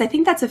at, because I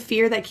think that's a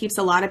fear that keeps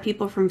a lot of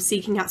people from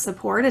seeking out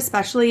support,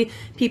 especially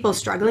people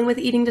struggling with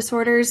eating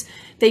disorders.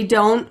 They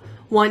don't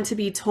want to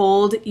be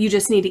told you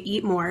just need to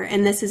eat more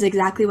and this is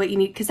exactly what you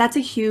need, because that's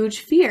a huge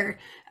fear.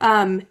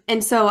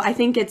 And so I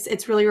think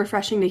it's really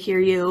refreshing to hear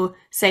you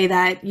say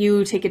that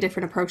you take a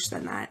different approach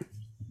than that.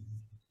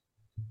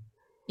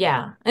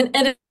 Yeah. And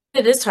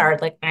it is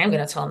hard. Like, I'm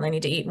going to tell them they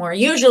need to eat more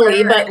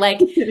usually, but like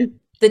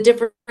the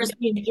difference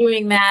between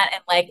doing that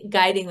and like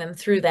guiding them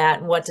through that,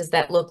 and what does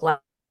that look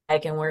like,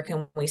 and where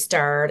can we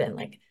start, and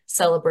like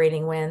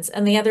celebrating wins.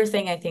 And the other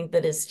thing I think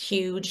that is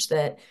huge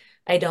that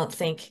I don't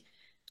think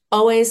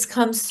always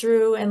comes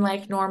through in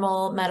like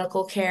normal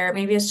medical care.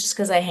 Maybe it's just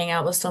because I hang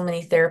out with so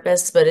many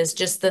therapists, but it's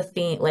just the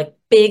theme, like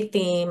big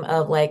theme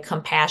of like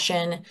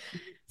compassion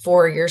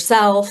for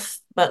yourself,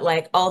 but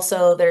like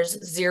also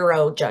there's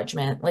zero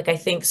judgment. Like I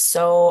think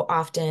so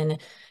often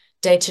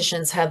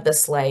dietitians have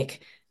this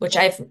like, which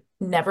I've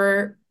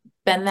never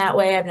been that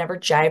way. I've never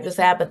jived with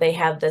that, but they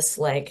have this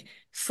like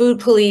food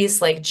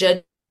police, like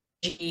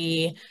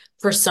judgy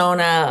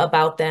persona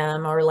about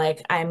them, or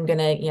like I'm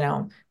gonna,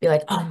 be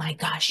like, oh my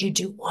gosh, you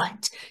do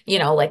what?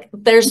 Like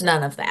there's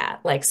none of that.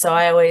 Like, so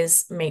I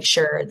always make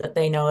sure that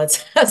they know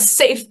it's a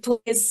safe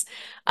place.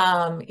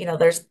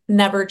 There's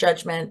never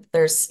judgment.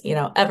 There's,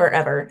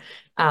 ever.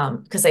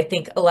 Because I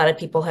think a lot of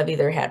people have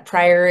either had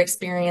prior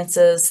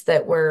experiences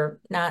that were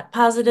not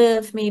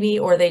positive, maybe,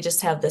 or they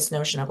just have this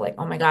notion of like,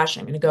 oh my gosh,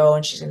 I'm going to go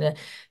and she's going to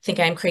think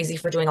I'm crazy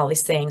for doing all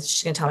these things.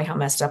 She's going to tell me how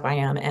messed up I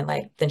am. And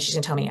like, then she's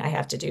going to tell me I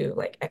have to do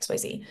like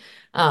XYZ.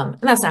 And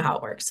that's not how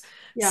it works.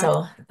 Yeah.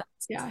 So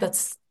Yeah.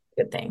 that's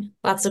a good thing.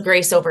 Lots of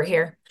grace over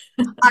here.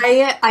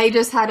 I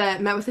just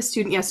met with a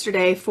student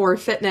yesterday for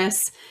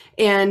fitness,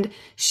 and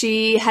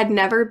she had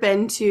never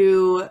been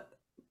to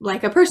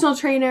like a personal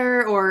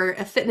trainer or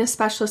a fitness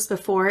specialist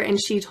before.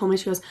 And she told me,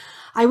 she goes,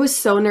 I was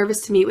so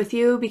nervous to meet with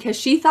you, because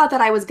she thought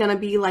that I was going to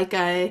be like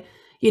a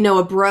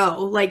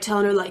bro, like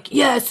telling her like,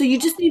 yeah, so you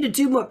just need to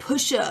do more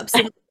push-ups,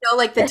 and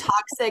like the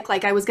toxic,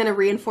 like I was going to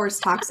reinforce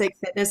toxic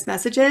fitness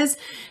messages.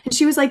 And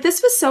she was like,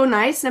 this was so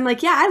nice. And I'm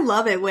like, yeah, I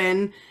love it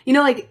when,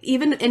 like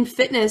even in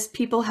fitness,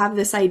 people have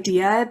this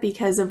idea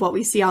because of what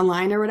we see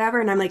online or whatever.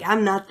 And I'm like,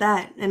 I'm not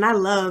that. And I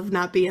love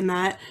not being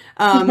that.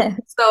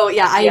 So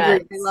yeah, I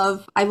agree.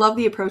 I love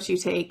the approach you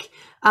take.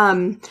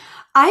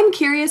 I'm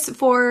curious,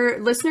 for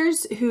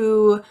listeners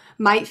who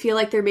might feel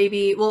like there may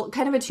be, well,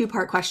 kind of a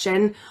two-part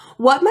question.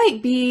 What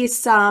might be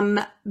some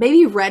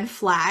maybe red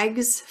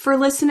flags for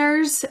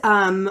listeners,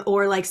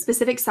 or like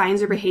specific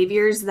signs or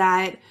behaviors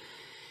that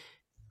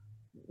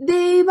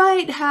they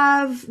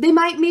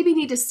might maybe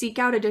need to seek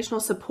out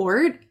additional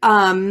support?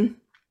 And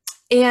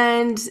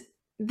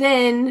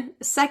then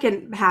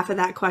second half of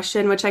that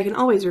question, which I can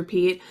always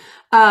repeat,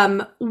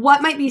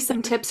 what might be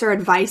some tips or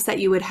advice that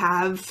you would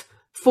have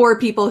for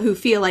people who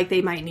feel like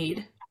they might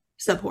need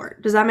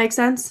support? Does that make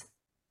sense?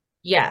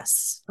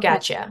 Yes. Okay.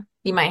 Gotcha.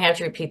 You might have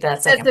to repeat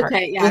that second part.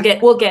 Okay, yeah.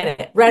 We'll get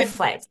it. Red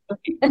flags.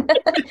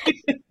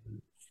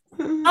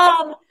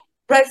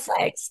 Red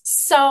flags.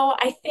 So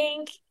I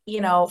think,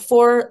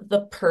 for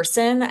the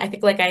person, I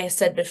think, like I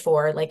said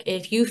before, like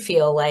if you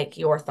feel like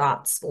your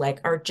thoughts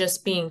like are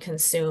just being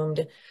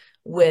consumed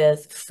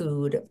with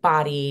food,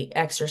 body,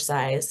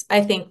 exercise,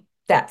 I think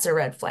that's a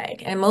red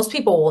flag. And most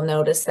people will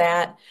notice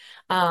that.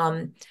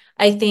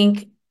 I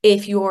think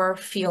if you're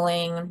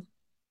feeling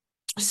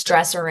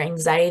stress or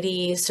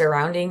anxiety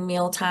surrounding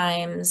meal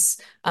times,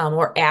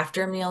 or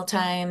after meal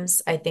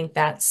times, I think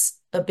that's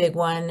a big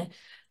one.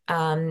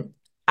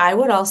 I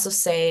would also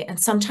say, and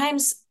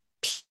sometimes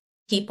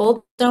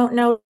people don't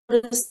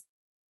notice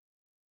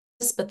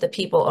this, but the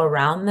people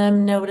around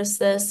them notice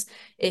this.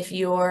 If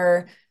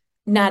you're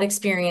not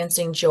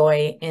experiencing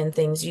joy in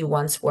things you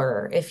once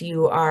were, if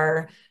you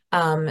are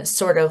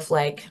sort of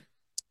like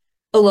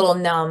a little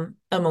numb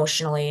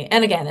emotionally.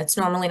 And again, it's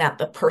normally not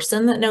the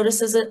person that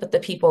notices it, but the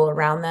people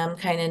around them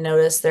kind of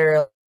notice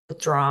they're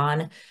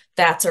withdrawn.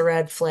 That's a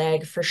red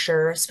flag for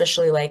sure,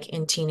 especially like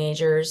in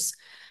teenagers.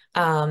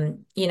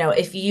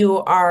 If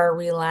you are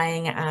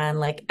relying on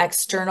like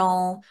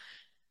external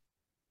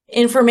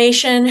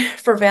information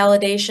for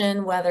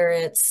validation, whether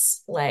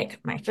it's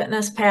like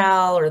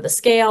MyFitnessPal or the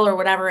scale or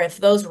whatever, if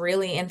those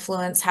really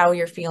influence how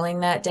you're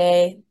feeling that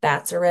day,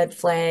 that's a red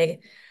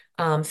flag.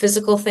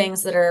 Physical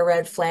things that are a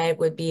red flag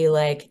would be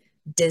like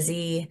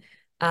dizzy,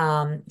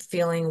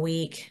 feeling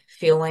weak,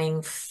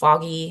 feeling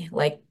foggy,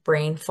 like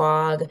brain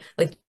fog,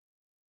 like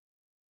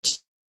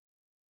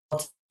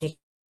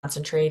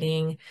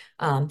concentrating.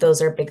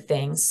 Those are big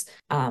things,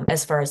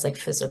 as far as like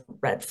physical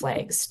red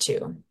flags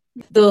too.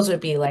 Those would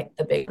be like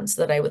the big ones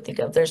that I would think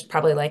of. There's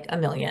probably like a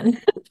million.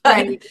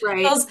 Right.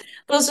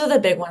 Those are the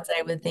big ones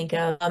I would think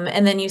of.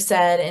 And then you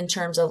said in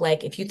terms of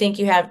like if you think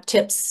you have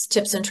tips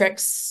and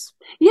tricks.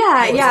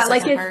 Yeah.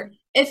 Like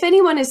if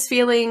anyone is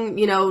feeling,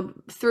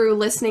 through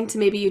listening to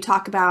maybe you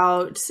talk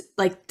about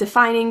like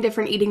defining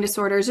different eating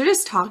disorders or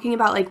just talking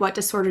about like what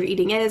disordered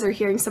eating is or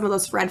hearing some of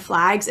those red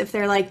flags, if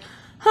they're like,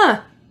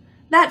 huh,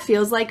 that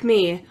feels like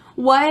me.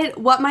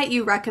 What might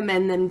you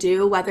recommend them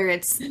do, whether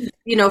it's,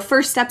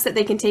 first steps that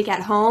they can take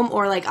at home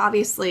or like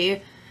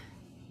obviously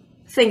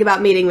think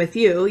about meeting with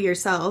you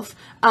yourself.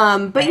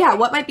 But yeah,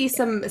 what might be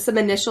some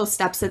initial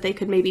steps that they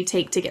could maybe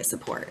take to get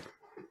support?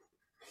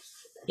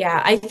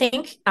 Yeah, I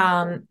think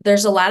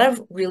there's a lot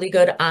of really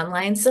good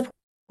online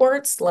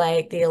supports,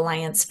 like the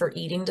Alliance for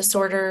Eating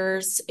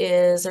Disorders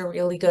is a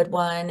really good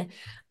one.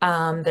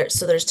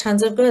 So there's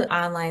tons of good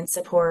online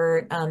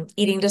support.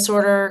 Eating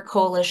Disorder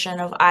Coalition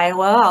of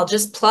Iowa, I'll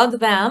just plug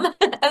them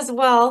as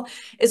well,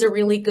 is a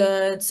really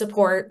good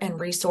support and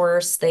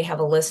resource. They have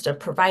a list of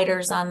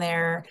providers on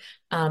there.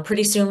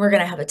 Pretty soon we're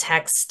going to have a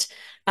text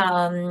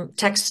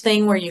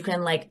thing where you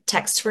can like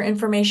text for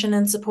information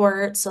and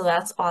support. So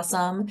that's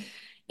awesome.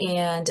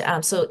 And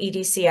so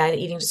EDCI, the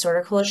Eating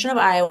Disorder Coalition of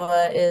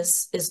Iowa,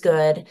 is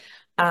good.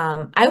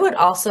 I would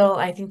also,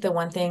 I think the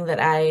one thing that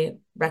I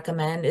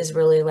recommend is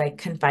really like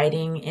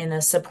confiding in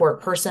a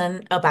support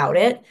person about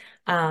it.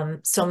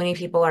 So many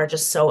people are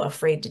just so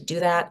afraid to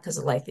do that because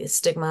of like the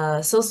stigma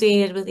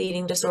associated with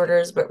eating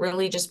disorders, but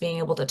really just being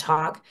able to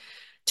talk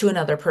to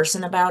another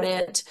person about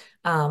it,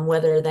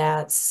 whether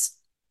that's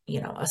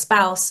a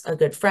spouse, a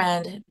good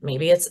friend,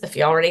 maybe it's if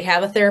you already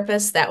have a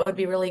therapist, that would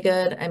be really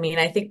good. I mean,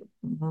 I think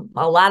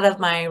a lot of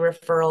my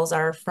referrals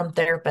are from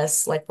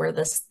therapists, like where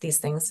these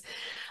things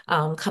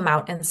come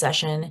out in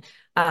session.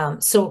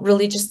 So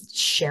really just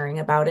sharing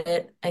about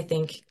it. I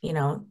think,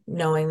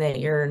 knowing that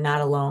you're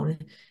not alone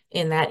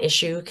in that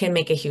issue can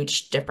make a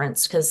huge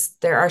difference because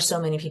there are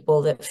so many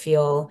people that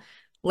feel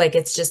like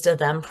it's just a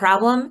them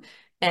problem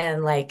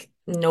and like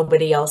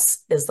nobody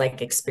else is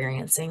like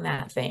experiencing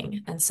that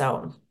thing. And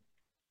so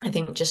I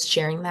think just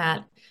sharing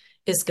that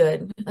is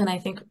good. And I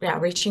think, yeah,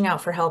 reaching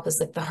out for help is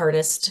like the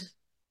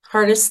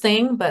hardest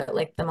thing, but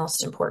like the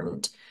most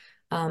important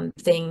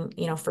thing,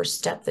 first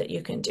step that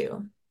you can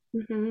do.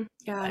 Yeah.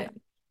 But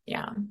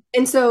yeah.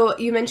 And so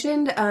you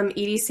mentioned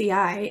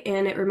EDCI,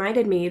 and it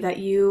reminded me that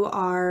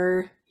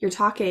you're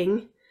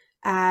talking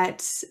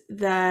at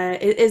the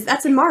is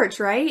that's in March,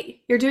 right?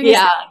 You're doing a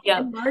Yeah. session Yeah.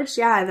 in March,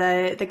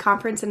 yeah, the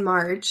conference in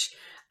March.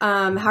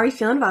 How are you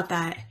feeling about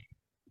that?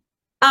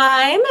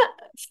 I'm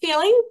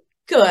feeling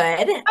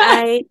good.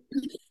 I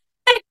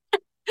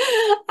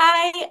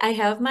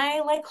have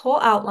my like whole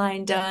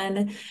outline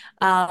done.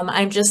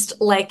 I'm just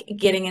like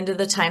getting into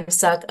the time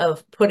suck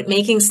of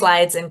making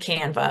slides in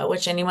Canva,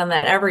 which anyone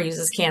that ever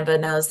uses Canva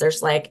knows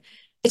there's like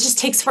it just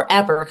takes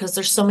forever because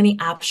there's so many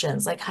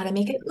options, like how to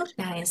make it look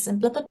nice and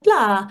blah blah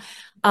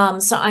blah.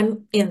 So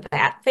I'm in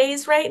that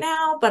phase right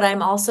now, but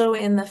I'm also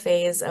in the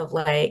phase of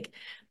like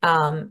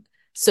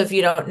so if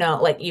you don't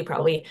know, like you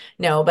probably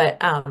know, but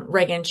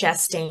Reagan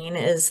Chastain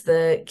is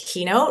the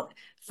keynote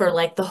for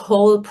like the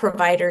whole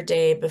provider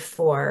day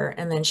before.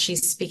 And then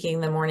she's speaking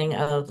the morning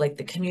of like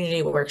the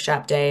community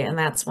workshop day. And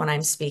that's when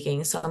I'm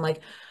speaking. So I'm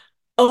like,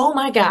 oh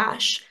my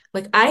gosh,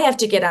 like I have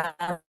to get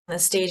on the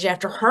stage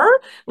after her.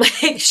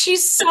 Like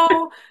she's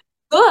so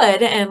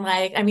good. And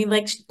like, I mean,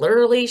 like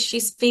literally she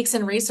speaks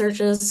and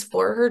researches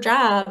for her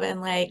job and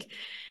like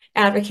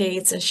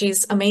advocates and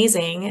she's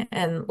amazing.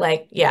 And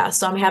like, yeah,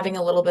 so I'm having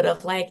a little bit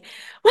of like,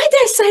 why did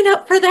I sign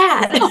up for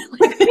that?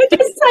 Like, why did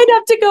I sign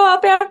up to go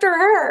up after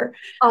her?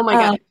 Oh my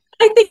God. Um,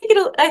 I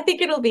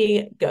think it'll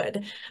be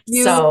good.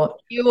 You So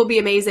you will be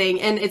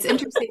amazing. And it's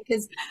interesting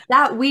because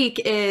that week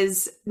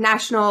is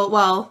national,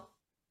 well,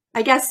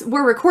 I guess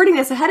we're recording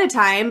this ahead of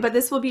time, but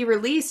this will be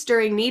released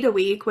during NEDA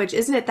week, which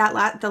isn't it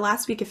the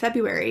last week of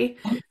February?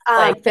 Um,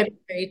 like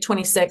February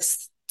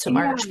 26th to yeah,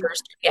 March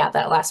 1st. Yeah,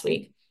 that last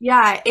week.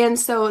 yeah. And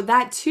so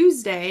that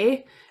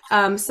Tuesday,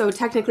 so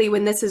technically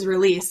when this is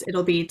released,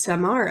 it'll be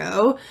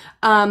tomorrow.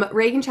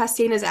 Reagan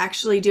Chastain is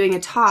actually doing a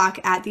talk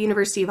at the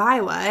University of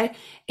Iowa.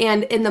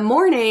 And in the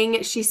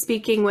morning, she's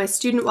speaking with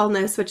student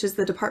wellness, which is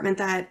the department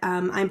that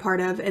I'm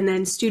part of, and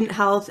then student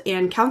health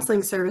and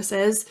counseling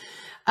services.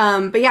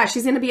 But yeah,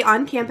 she's going to be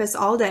on campus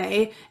all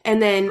day.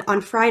 And then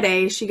on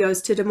Friday, she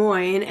goes to Des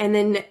Moines and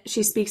then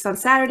she speaks on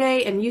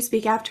Saturday and you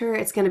speak after her.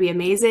 It's going to be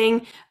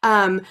amazing.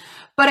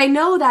 But I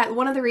know that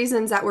one of the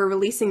reasons that we're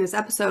releasing this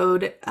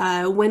episode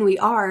when we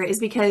are is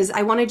because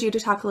I wanted you to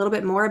talk a little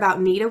bit more about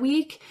NEDA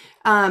Week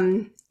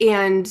and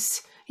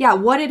yeah,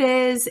 what it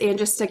is and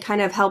just to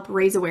kind of help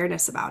raise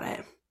awareness about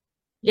it.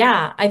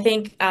 Yeah, I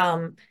think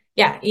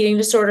yeah, eating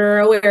disorder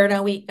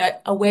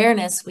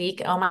awareness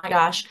week. Oh my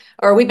gosh.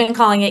 Or we've been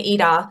calling it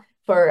EDA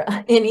for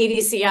in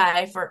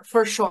EDCI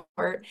for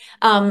short.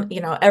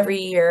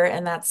 Every year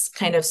and that's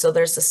kind of so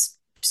there's this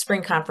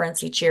spring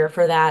conference each year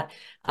for that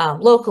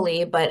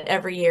locally, but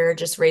every year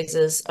just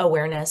raises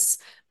awareness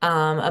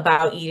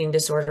about eating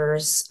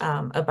disorders,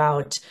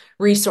 about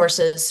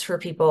resources for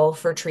people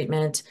for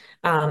treatment.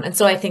 And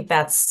so I think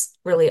that's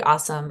really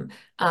awesome.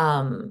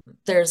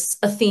 There's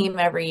a theme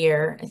every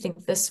year. I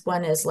think this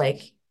one is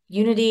like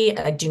unity.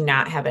 I do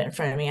not have it in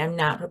front of me. I'm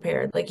not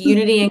prepared. Like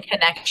unity and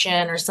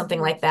connection or something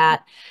like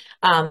that.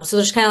 So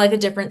there's kind of like a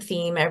different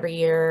theme every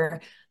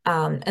year.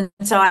 And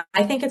so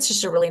I think it's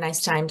just a really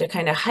nice time to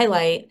kind of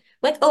highlight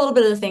like a little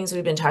bit of the things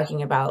we've been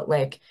talking about,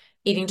 like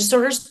eating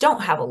disorders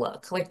don't have a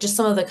look, like just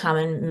some of the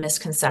common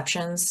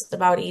misconceptions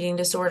about eating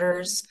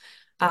disorders.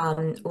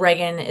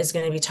 Reagan is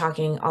going to be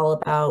talking all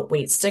about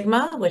weight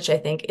stigma, which I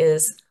think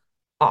is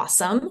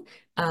awesome.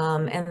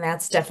 And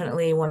that's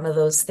definitely one of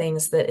those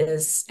things that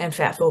is, and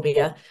fat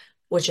phobia,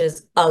 which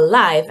is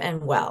alive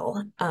and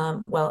well.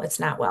 Well, it's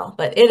not well,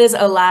 but it is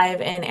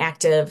alive and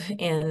active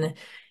in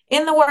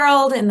the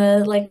world, in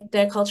the like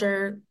the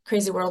culture,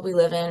 crazy world we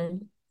live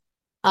in.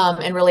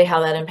 And really how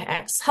that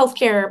impacts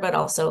healthcare, but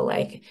also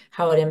like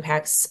how it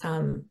impacts,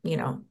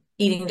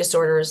 eating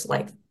disorders,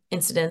 like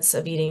incidents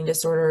of eating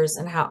disorders,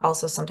 and how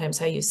also sometimes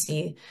how you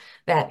see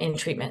that in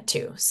treatment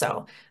too.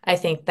 So I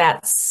think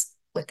that's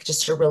like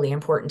just a really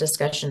important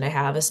discussion to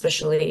have,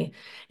 especially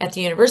at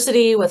the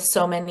university with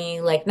so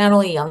many, like not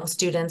only young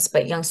students,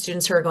 but young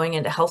students who are going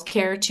into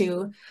healthcare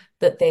too,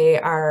 that they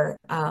are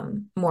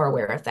more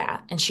aware of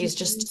that. And she's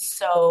just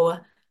so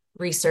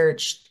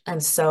researched,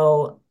 and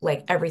so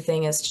like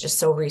everything is just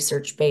so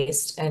research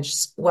based and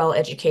just well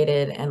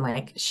educated, and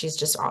like she's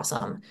just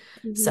awesome.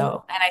 Mm-hmm.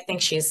 So, and I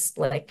think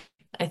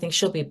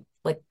she'll be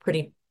like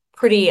pretty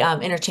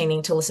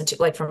entertaining to listen to,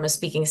 like from a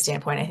speaking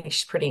standpoint. I think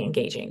she's pretty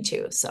engaging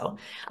too. So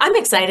I'm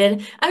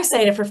excited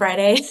for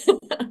Friday.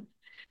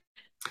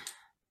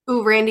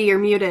 Ooh, Randy, you're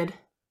muted.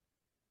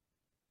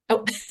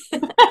 Oh.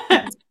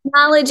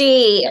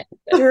 Technology.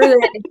 Good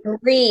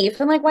grief.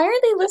 I'm like, why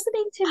are they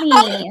listening to me?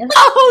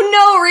 Oh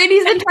no,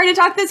 Randy's been trying to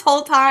talk this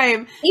whole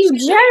time.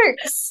 These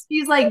jerks.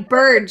 He's like,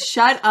 Bird,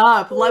 shut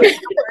up. Let me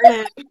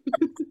learn it.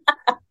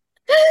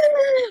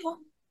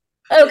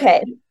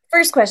 Okay,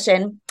 first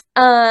question.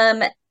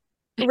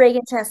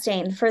 Reagan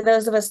Chastain, for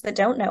those of us that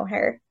don't know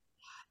her,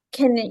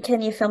 can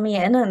you fill me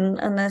in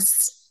on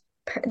this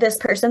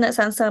person that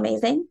sounds so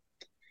amazing?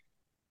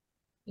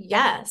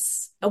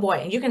 Yes. Oh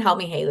boy, you can help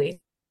me, Haley,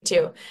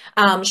 too.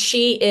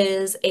 She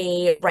is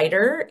a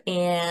writer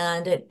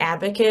and an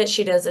advocate.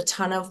 She does a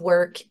ton of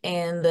work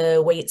in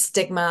the weight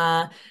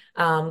stigma,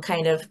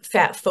 kind of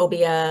fat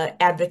phobia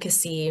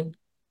advocacy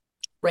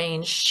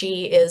range.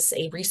 She is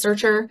a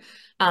researcher.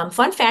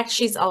 Fun fact,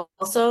 she's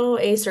also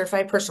a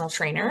certified personal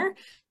trainer.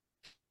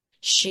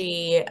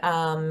 She has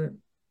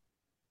done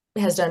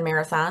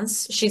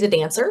marathons. She's a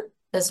dancer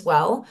as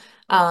well.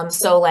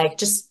 So like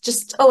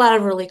just a lot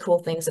of really cool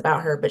things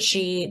about her, but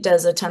she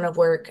does a ton of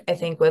work, I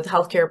think, with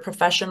healthcare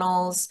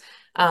professionals,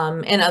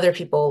 and other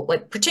people,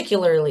 like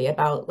particularly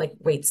about like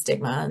weight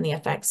stigma and the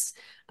effects,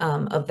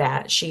 of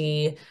that.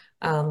 She,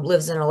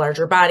 lives in a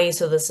larger body.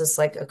 So this is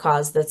like a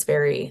cause that's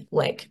very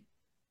like,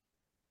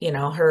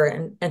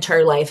 her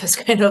entire life has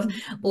kind of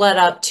led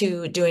up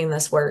to doing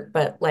this work.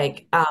 But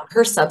like,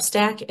 her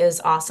Substack is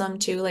awesome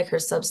too. Like her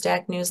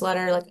Substack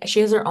newsletter, like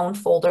she has her own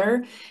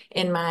folder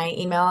in my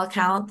email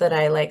account that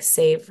I like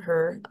save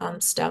her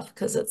stuff,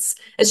 because it's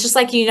just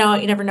like, you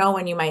never know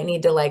when you might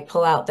need to like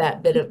pull out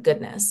that bit of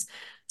goodness.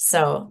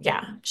 So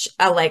yeah,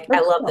 I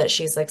love that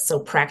she's like so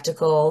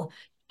practical,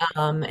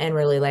 and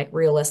really like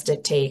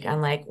realistic take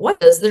on like what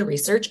does the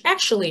research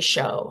actually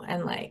show,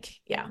 and like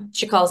yeah,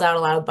 she calls out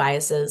a lot of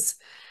biases,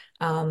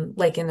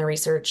 like in the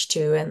research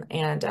too,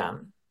 and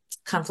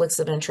conflicts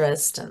of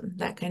interest and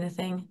that kind of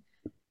thing.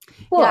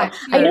 Cool. Yeah,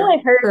 I know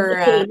I've heard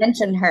Her, Kate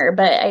mention her,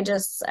 but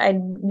I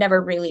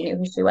never really knew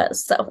who she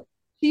was. So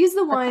she's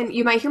the one.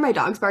 You might hear my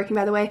dogs barking,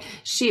 by the way.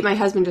 My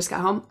husband just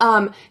got home.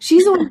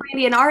 She's the one,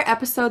 Brandy, in our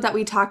episode that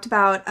we talked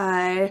about,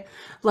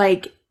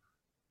 like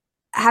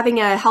having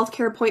a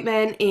healthcare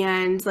appointment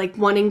and like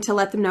wanting to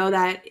let them know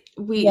that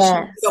she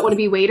yes. don't want to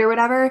be weight or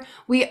whatever.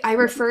 I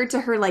referred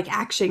to her like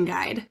action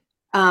guide.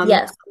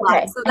 Yes.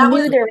 Okay. So I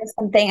knew there was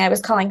something I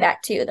was calling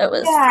back to that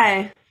was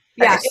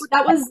yeah, first.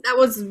 that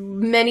was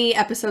many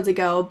episodes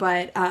ago,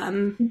 but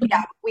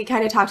yeah, we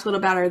kind of talked a little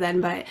about her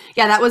then, but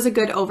yeah, that was a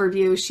good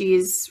overview.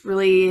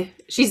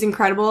 She's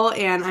incredible,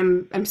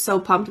 and I'm so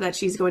pumped that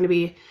she's going to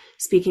be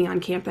speaking on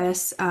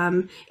campus.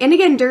 And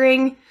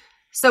again,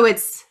 so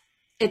it's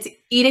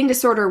Eating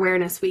Disorder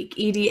Awareness Week,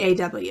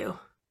 EDAW.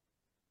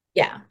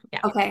 yeah.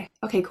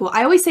 Okay, cool.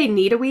 I always say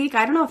need a week.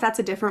 I don't know if that's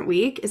a different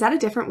week. Is that a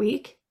different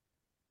week?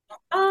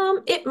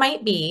 It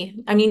might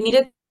be. I mean,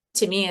 needed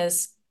to me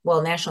is,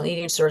 well, National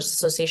Eating Disorders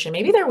Association.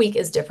 Maybe their week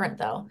is different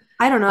though.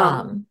 I don't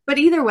know. But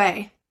either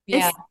way,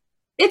 Yeah.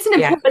 it's an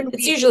Yeah, but important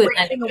it's week usually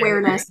raising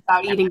awareness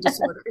about eating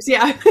disorders.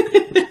 Yeah.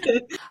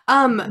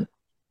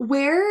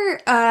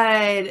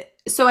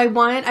 So I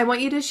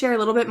want you to share a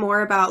little bit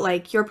more about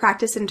like your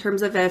practice in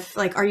terms of if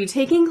like, are you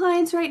taking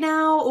clients right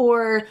now,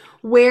 or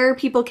where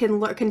people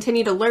can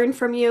continue to learn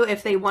from you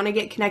if they want to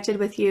get connected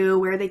with you,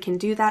 where they can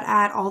do that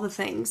at, all the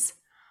things.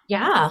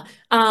 Yeah.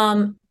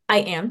 I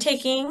am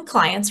taking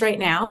clients right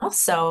now,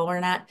 so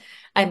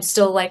I'm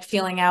still like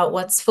feeling out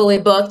what's fully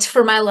booked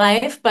for my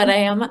life, but I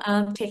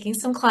am taking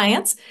some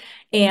clients.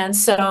 And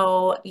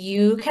so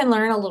you can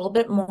learn a little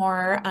bit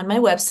more on my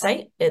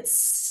website.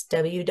 It's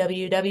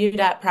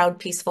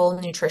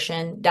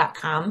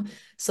www.proudpeacefulnutrition.com.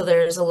 So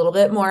there's a little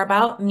bit more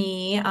about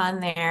me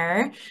on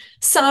there.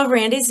 Some of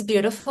Randy's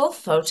beautiful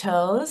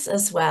photos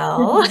as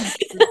well.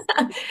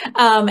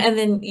 And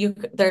then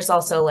there's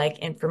also like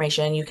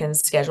information you can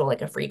schedule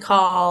like a free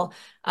call.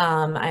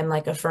 I'm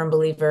like a firm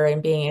believer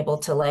in being able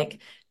to like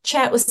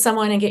chat with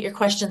someone and get your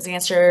questions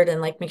answered and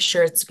like make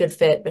sure it's a good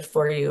fit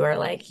before you are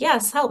like,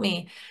 yes, help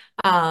me.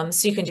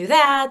 So you can do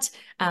that.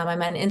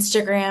 I'm on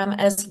Instagram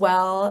as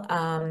well.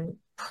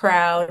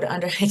 Proud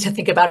under, I had to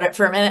think about it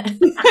for a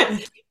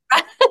minute.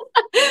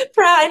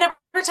 Proud, I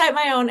never type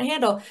my own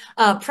handle.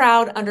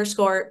 Proud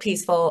underscore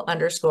peaceful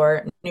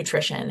underscore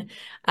nutrition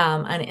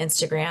on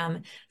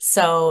Instagram.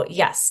 So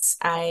yes,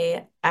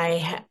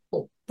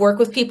 work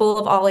with people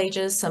of all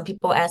ages. Some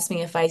people ask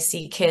me if I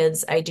see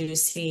kids. I do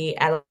see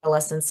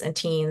adolescents and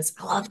teens.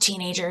 I love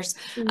teenagers,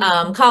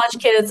 college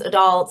kids,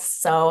 adults.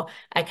 So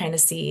I kind of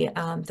see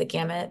the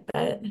gamut,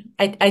 but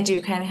I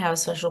do kind of have a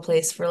special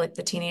place for like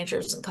the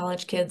teenagers and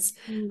college kids.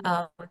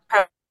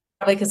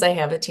 Probably because I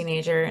have a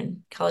teenager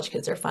and college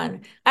kids are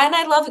fun. And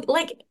I love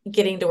like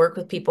getting to work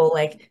with people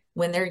like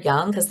when they're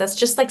young, because that's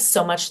just like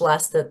so much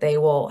less that they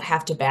will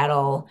have to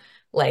battle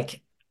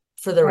like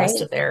for the rest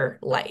Right. of their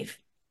life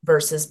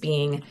versus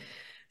being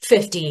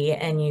 50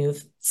 and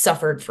you've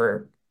suffered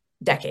for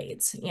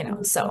decades, you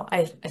know. So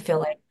I feel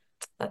like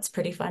that's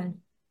pretty fun.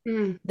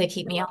 They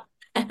keep me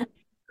on.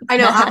 I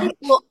know.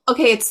 Well,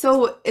 okay, it's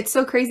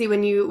so crazy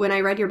when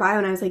I read your bio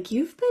and I was like,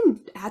 you've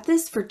been at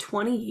this for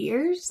 20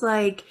 years?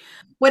 Like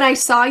when I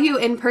saw you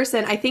in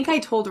person, I think I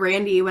told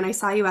Randy when I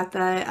saw you at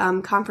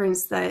the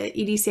conference, the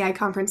EDCI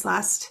conference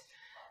last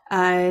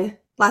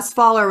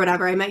fall or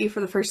whatever, I met you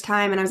for the first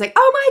time and I was like,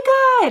 oh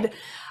my God.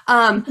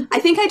 I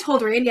think I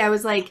told Randy, I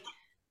was like,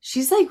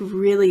 she's like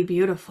really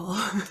beautiful.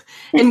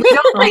 And we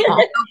don't like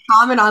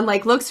comment on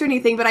like looks or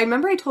anything, but I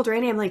remember I told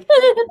Randy, I'm like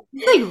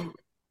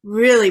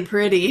really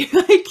pretty.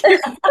 Like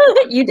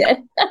You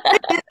did.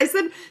 I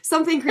said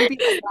something creepy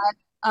like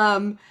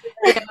that.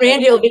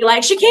 Randy will be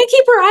like, she can't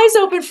keep her eyes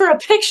open for a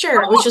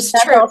picture, which is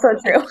That's true. also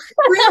true.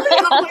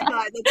 Really? Oh my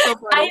God, that's so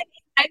funny.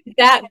 I'm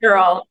that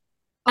girl.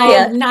 I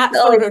am not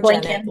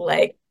photogenic.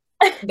 Like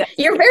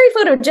you're very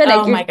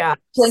photogenic. Oh my God.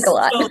 Blink a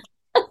lot.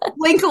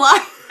 Blink a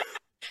lot.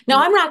 No,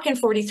 I'm rocking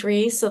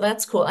 43, so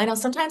that's cool. I know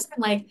sometimes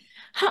I'm like,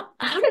 how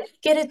did I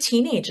get a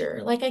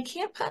teenager? Like I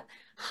can't put,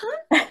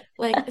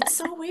 like it's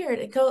so weird.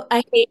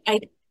 I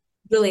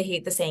really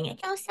hate the saying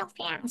it goes so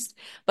fast,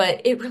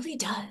 but it really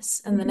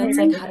does. And then it's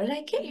like, how did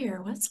I get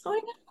here? What's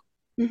going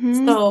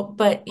on? So,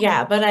 but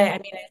yeah, but I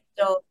mean,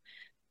 I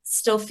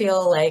still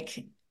feel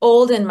like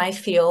old in my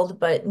field,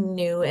 but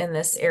new in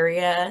this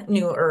area,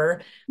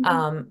 newer.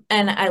 And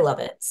I love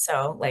it.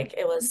 So like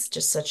it was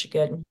just such a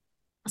good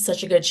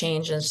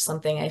change and just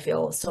something I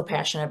feel so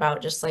passionate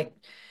about, just like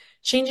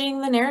changing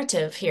the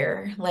narrative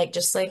here. Like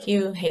just like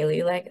you,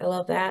 Haley, like I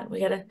love that. We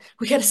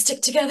gotta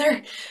stick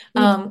together.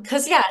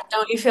 Because yeah,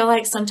 don't you feel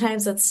like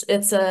sometimes it's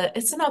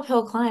an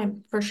uphill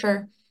climb for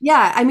sure.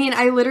 Yeah, I mean,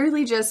 I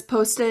literally just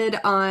posted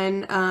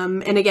on,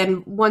 and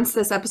again, once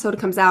this episode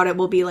comes out, it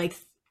will be like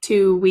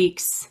 2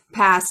 weeks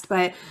past,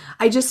 but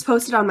I just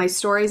posted on my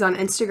stories on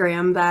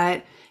Instagram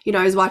that, you know,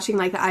 I was watching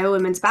like the Iowa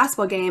women's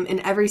basketball game and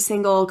every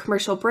single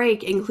commercial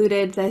break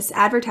included this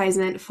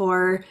advertisement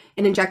for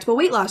an injectable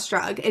weight loss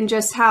drug and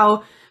just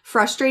how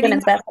frustrating.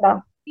 Women's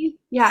basketball.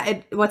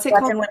 Yeah, what's it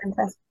called?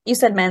 You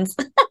said men's.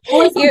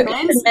 Oh, I said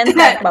men's? Men's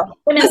basketball.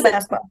 Women's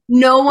basketball.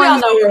 No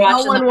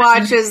one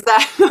watches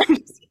that.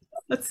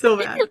 That's so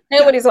bad.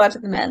 Nobody's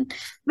watching the men.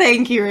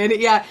 Thank you, Randy.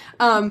 Yeah.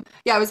 I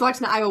was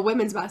watching the Iowa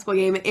women's basketball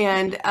game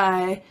and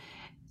I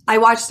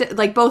watched it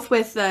like both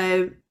with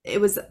it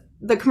was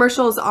the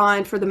commercials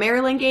on for the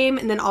Maryland game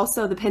and then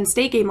also the Penn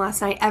State game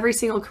last night. Every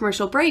single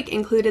commercial break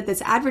included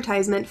this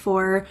advertisement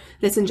for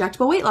this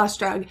injectable weight loss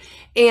drug.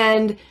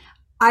 And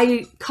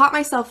I caught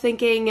myself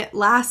thinking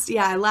last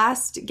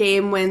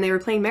game when they were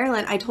playing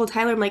Maryland, I told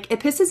Tyler, I'm like, it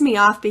pisses me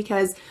off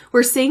because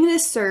we're seeing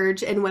this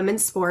surge in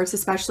women's sports,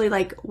 especially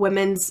like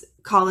women's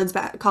college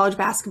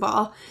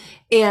basketball.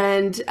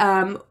 And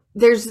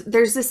there's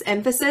this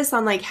emphasis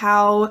on like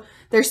how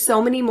there's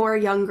so many more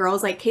young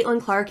girls, like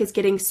Caitlin Clark is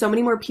getting so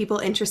many more people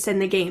interested in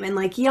the game and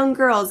like young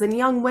girls and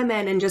young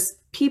women and just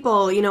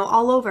people, you know,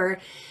 all over.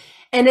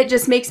 And it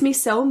just makes me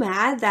so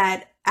mad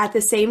that at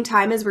the same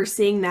time as we're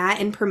seeing that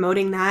and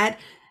promoting that,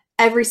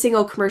 every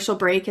single commercial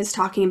break is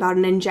talking about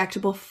an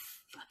injectable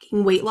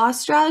fucking weight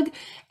loss drug.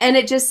 And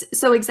it just,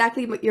 so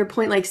exactly your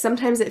point, like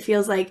sometimes it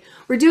feels like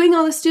we're doing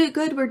all this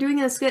good, we're doing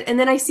this good. And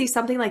then I see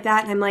something like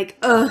that and I'm like,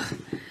 ugh,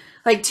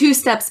 like 2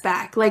 steps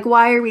back. Like,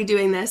 why are we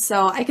doing this?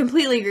 So I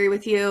completely agree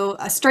with you.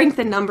 Strength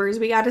in numbers.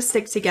 We got to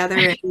stick together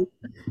and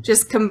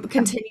just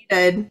continue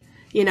to,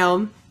 you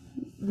know,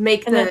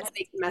 make the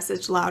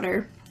message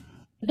louder.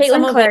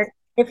 Caitlin Clark,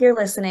 if you're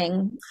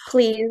listening,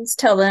 please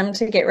tell them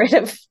to get rid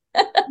of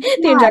the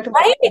injectable.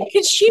 Right?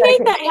 Could she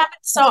make that happen?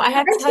 So I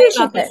have to tell you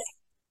about this.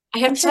 I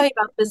have I'm to tell sure. you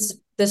about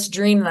this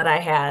dream that I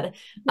had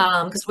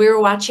because we were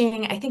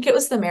watching, I think it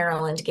was the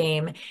Maryland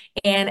game,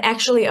 and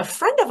actually a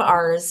friend of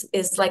ours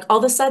is like all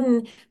of a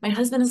sudden my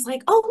husband is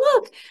like, "Oh,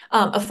 look,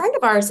 a friend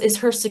of ours is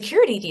her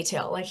security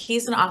detail. Like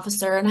he's an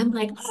officer," and I'm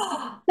like,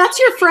 "Oh, That's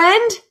your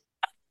friend?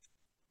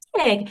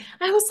 dang."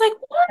 I was like,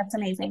 "What?" That's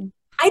amazing.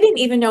 I didn't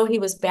even know he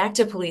was back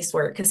to police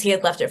work because he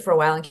had left it for a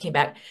while and came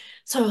back.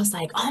 So I was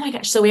like, "Oh my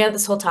gosh!" So we had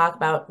this whole talk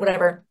about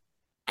whatever.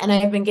 And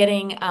I've been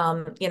getting,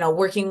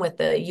 working with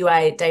the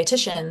UI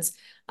dietitians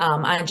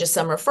on just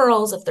some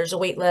referrals if there's a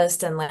wait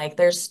list and like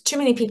there's too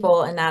many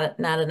people and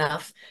not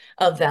enough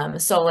of them.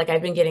 So like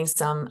I've been getting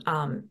some,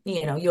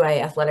 UI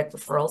athletic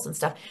referrals and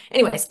stuff.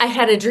 Anyways, I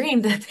had a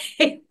dream that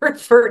they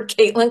referred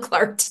Caitlin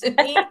Clark to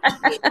me.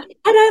 And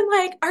I'm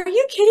like, are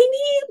you kidding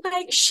me?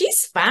 Like,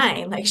 she's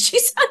fine. Like,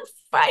 she's on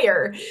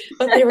fire.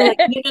 But they were like,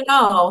 no, no,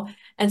 no.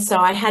 And so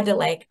I had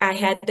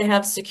to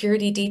have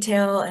security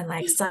detail and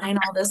like sign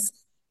all this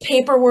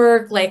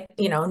paperwork, like,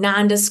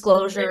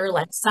 non-disclosure,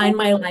 like sign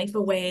my life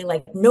away.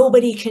 Like,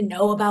 nobody can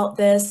know about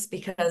this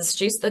because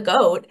she's the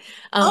GOAT.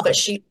 Oh, But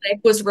she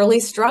like was really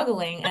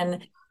struggling.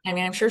 And I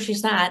mean, I'm sure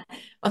she's not.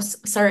 I'm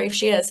sorry if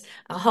she is.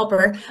 I'll help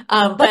her.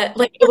 But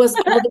like it was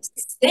all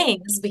these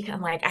things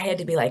because like I had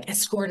to be like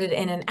escorted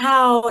in and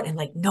out and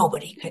like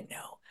nobody could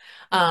know.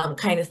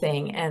 Kind of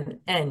thing.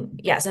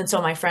 And yes, and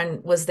so my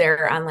friend was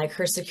there on like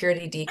her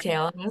security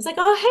detail and I was like,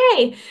 oh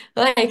hey,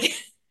 like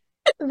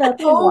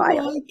That's oh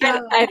wild.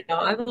 my I God. know.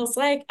 I was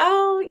like,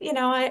 oh,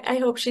 I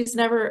hope she's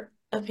never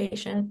a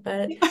patient,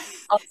 but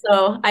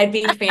also I'd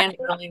be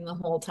fangirling the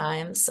whole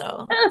time.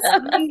 So,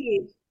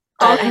 Sweet.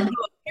 but Also, I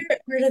think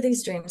where do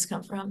these dreams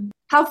come from?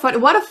 how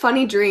fun! What a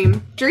funny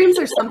dream. Dreams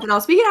are something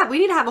else. We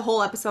need to have a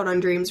whole episode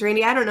on dreams,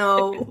 Randy. I don't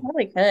know.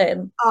 Probably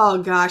could.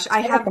 Oh gosh,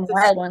 I got some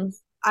wild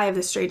ones. I have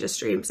the strangest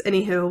dreams.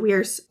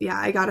 Anywho, yeah,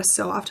 I got us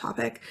so off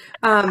topic.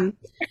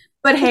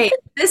 But hey,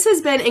 this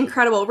has been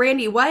incredible.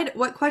 Randy, what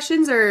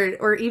questions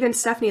or even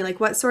Stephanie, like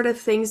what sort of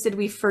things did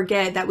we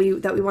forget that we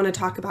want to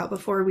talk about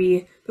before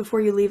you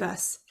leave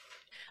us?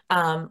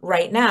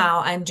 Right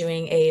now, I'm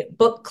doing a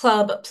book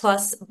club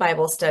plus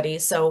Bible study.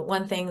 So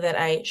one thing that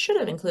I should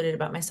have included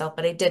about myself,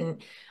 but I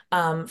didn't,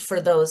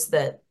 for those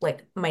that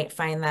like might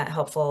find that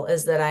helpful,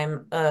 is that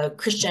I'm a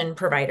Christian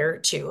provider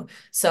too.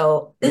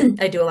 So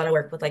I do a lot of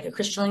work with like a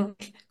Christian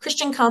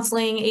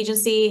counseling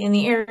agency in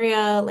the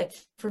area, like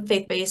for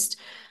faith-based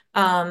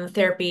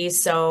therapy.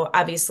 So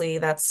obviously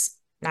that's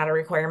not a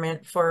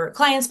requirement for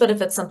clients, but if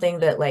it's something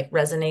that like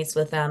resonates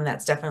with them,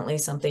 that's definitely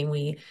something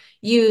we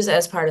use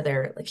as part of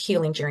their like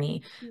healing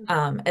journey,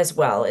 as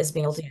well as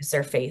being able to use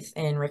their faith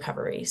in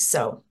recovery.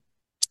 So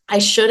I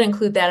should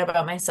include that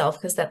about myself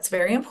because that's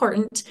very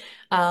important,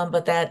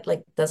 but that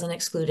like doesn't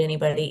exclude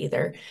anybody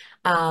either.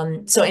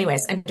 So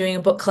anyways, I'm doing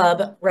a book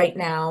club right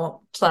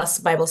now, plus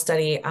Bible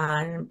study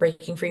on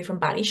breaking free from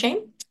body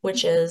shame,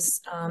 which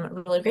is a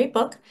really great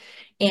book.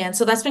 And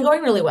so that's been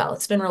going really well.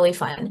 It's been really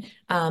fun.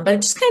 But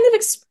I'm just kind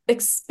of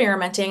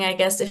experimenting, I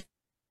guess, if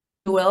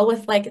you will,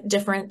 with like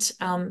different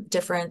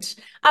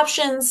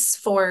options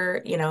for,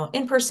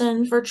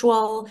 in-person,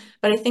 virtual,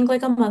 but I think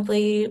like a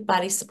monthly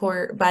body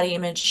support, body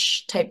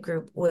image type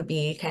group would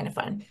be kind of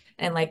fun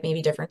and like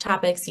maybe different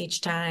topics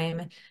each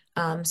time.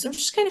 So I'm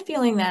just kind of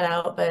feeling that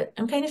out, but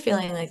I'm kind of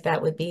feeling like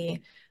that would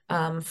be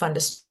fun to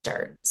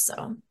start.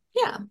 So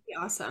yeah.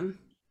 Awesome.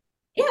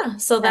 Yeah.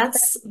 So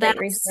That's a great that's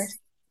resource.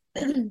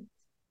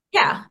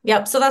 yeah,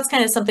 yep. So that's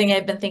kind of something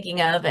I've been thinking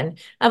of, and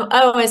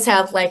I always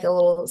have like a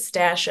little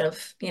stash of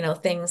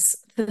things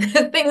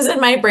things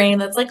in my brain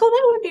that's like, oh,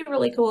 that would be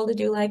really cool to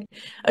do like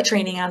a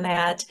training on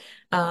that,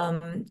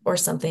 or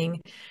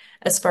something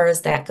as far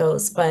as that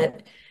goes.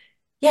 But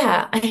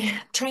yeah, I'm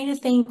trying to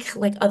think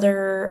like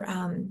other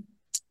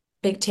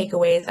big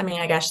takeaways. I mean,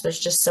 I gosh, there's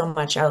just so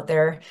much out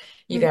there,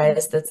 you Mhm.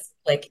 guys, that's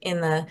like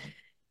in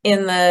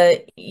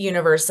the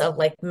universe of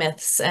like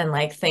myths and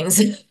like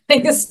things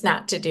things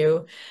not to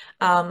do.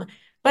 Um,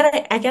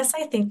 but I guess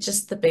I think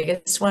just the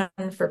biggest one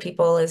for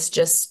people is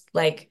just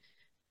like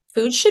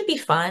food should be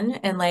fun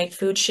and like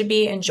food should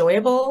be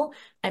enjoyable.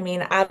 I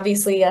mean,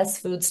 obviously, yes,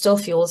 food still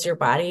fuels your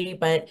body,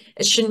 but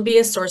it shouldn't be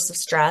a source of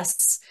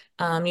stress.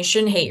 You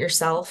shouldn't hate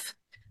yourself.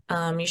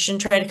 You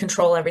shouldn't try to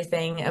control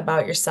everything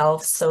about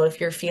yourself. So if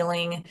you're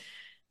feeling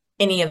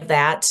any of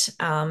that,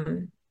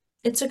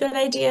 it's a good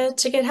idea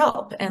to get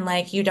help. And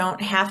like, you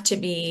don't have to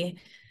be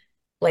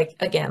like,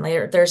 again,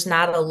 there's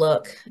not a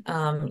look.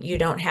 You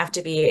don't have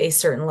to be a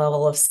certain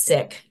level of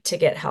sick to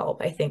get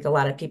help. I think a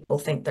lot of people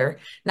think they're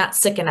not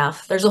sick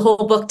enough. There's a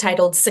whole book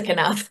titled Sick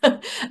Enough,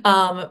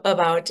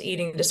 about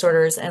eating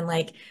disorders. And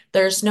like,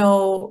 there's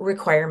no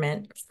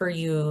requirement for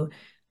you,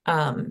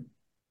 um,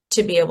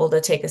 to be able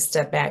to take a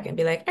step back and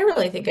be like, I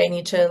really think I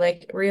need to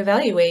like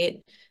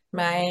reevaluate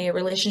my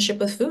relationship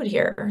with food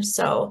here.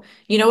 So,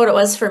 you know what it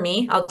was for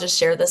me? I'll just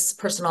share this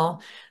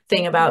personal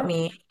thing about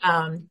me.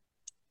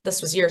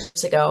 This was years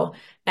ago,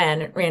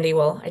 and Randy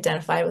will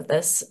identify with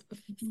this.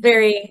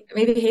 Very,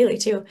 maybe Haley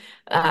too,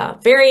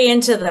 very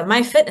into the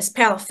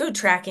MyFitnessPal food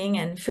tracking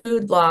and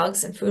food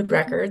logs and food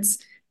records,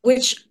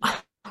 which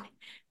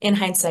in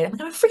hindsight, I'm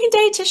like, I'm a freaking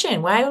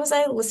dietitian. Why was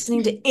I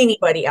listening to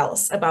anybody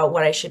else about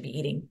what I should be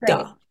eating? Right.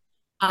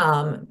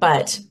 Duh.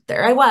 But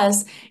there I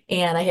was,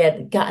 and I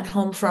had gotten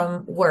home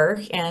from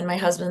work, and my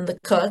husband, the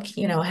cook,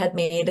 had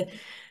made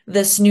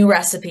this new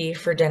recipe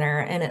for dinner,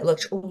 and it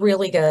looked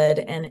really good.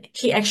 And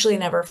he actually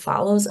never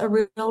follows a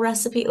real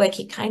recipe. Like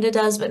he kind of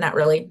does, but not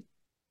really.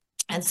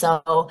 And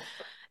so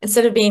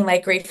instead of being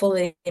like grateful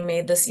that he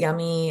made this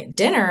yummy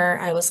dinner,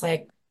 I was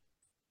like,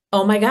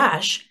 oh my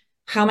gosh,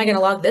 how am I going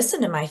to log this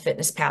into my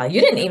fitness pal?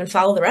 You didn't even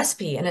follow the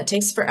recipe. And it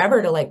takes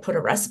forever to like put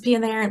a recipe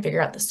in there and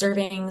figure out the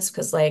servings.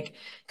 Cause like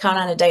count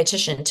on a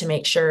dietitian to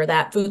make sure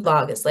that food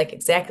log is like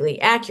exactly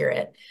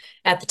accurate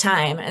at the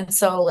time. And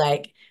so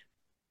like,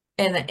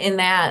 in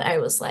that I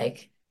was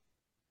like,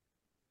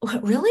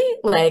 what, really?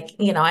 Like,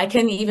 I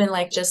couldn't even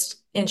like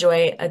just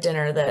enjoy a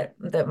dinner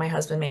that my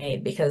husband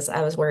made because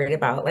I was worried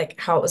about like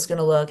how it was going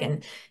to look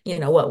and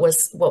what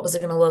was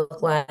it going to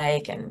look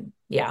like, and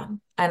yeah,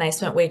 and I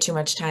spent way too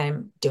much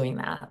time doing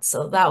that.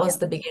 So that was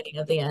the beginning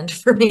of the end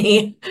for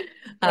me.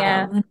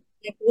 Yeah.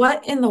 Like,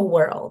 what in the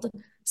world?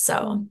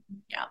 So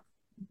yeah.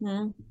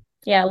 Mm-hmm.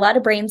 Yeah, a lot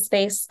of brain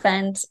space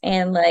spent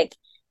and like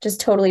just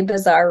totally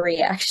bizarre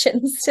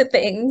reactions to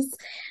things.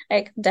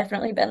 I've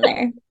definitely been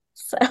there.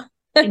 So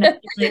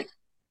Like,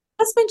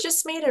 husband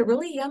just made a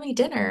really yummy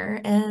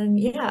dinner, and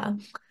yeah.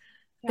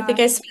 I think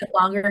Yeah. I spent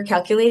longer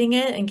calculating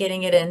it and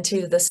getting it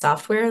into the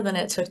software than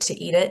it took to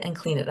eat it and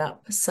clean it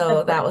up. So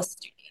of that course. was,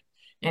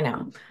 you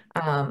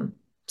know,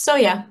 so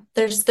yeah,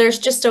 there's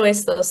just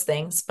always those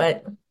things.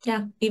 But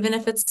yeah, even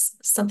if it's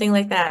something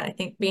like that, I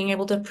think being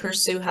able to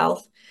pursue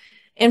health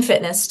and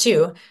fitness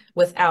too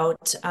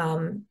without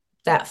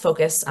that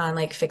focus on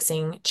like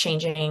fixing,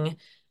 changing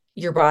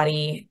your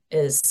body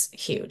is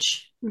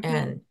huge. Mhm.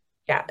 And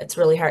yeah, it's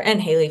really hard. And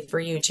Haley, for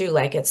you too,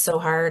 like it's so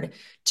hard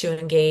to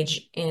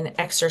engage in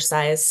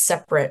exercise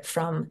separate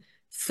from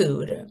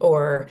food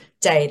or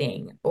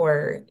dieting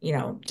or,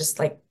 just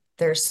like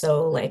they're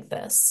so like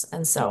this.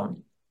 And so,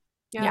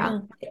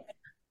 Yeah. yeah.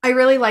 I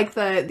really like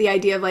the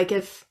idea of like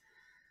if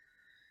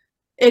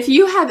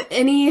you have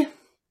any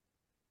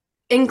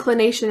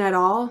inclination at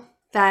all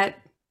that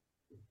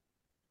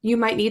you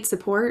might need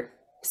support,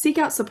 seek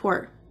out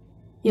support,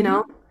 you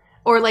know,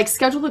 or like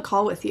schedule a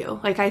call with you.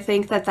 Like, I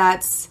think that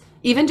that's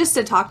even just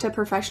to talk to a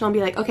professional and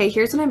be like, okay,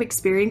 here's what I'm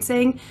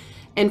experiencing.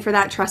 And for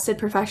that trusted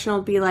professional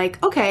to be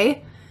like,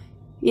 okay,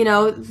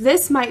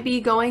 this might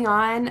be going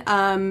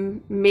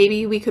on.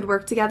 Maybe we could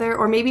work together,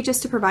 or maybe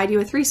just to provide you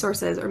with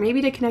resources, or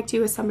maybe to connect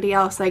you with somebody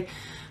else. Like,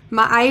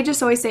 I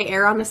just always say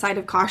err on the side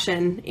of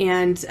caution,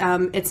 and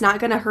it's not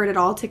going to hurt at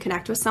all to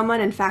connect with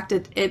someone. In fact,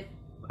 it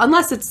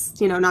unless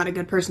it's not a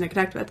good person to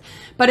connect with,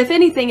 but if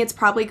anything, it's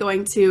probably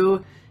going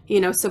to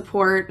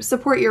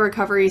support your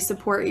recovery,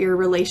 support your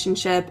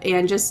relationship,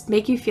 and just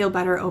make you feel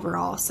better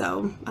overall.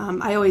 So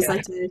I always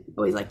like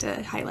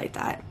to highlight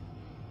that.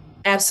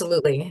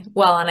 Absolutely.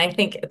 Well, and I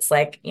think it's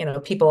like,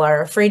 people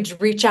are afraid to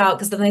reach out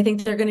because then they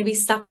think they're going to be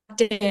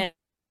sucked in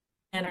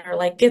or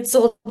like get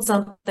sold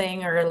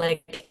something, or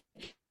like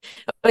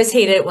I always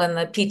hate it when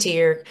the PT,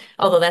 or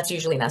although that's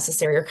usually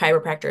necessary, or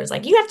chiropractor is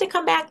like, you have to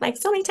come back like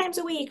so many times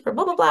a week for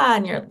blah blah blah,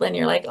 and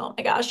you're like, oh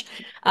my gosh.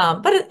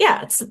 But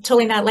yeah, it's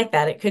totally not like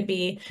that. It could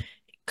be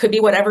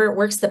whatever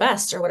works the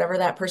best or whatever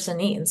that person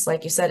needs.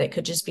 Like you said, it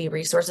could just be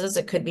resources.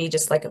 It could be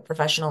just like a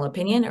professional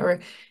opinion, or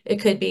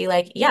it could be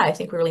like, yeah, I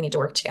think we really need to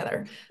work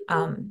together.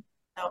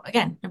 So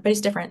again,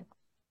 everybody's different.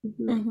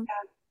 Mm-hmm.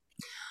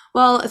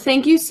 Well,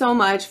 thank you so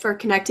much for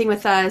connecting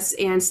with us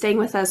and staying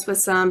with us with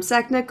some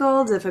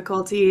technical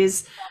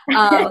difficulties.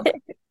 I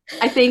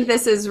think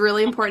this is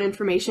really important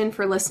information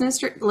for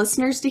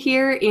listeners to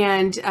hear,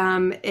 and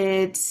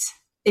it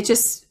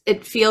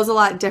feels a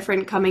lot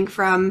different coming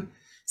from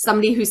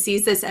somebody who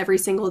sees this every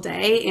single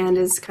day and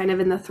is kind of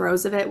in the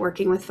throes of it,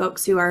 working with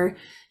folks who are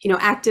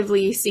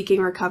actively seeking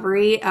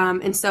recovery.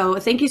 And so,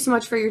 thank you so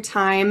much for your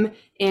time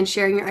and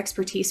sharing your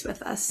expertise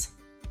with us.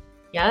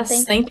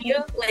 Yes, thank you,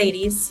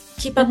 ladies.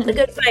 Keep up the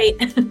good fight.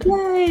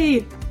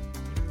 Yay!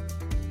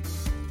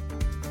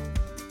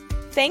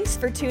 Thanks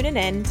for tuning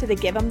in to the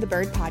Give 'em the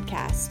Bird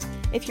podcast.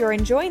 If you're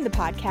enjoying the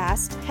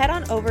podcast, head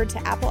on over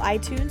to Apple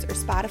iTunes or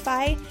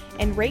Spotify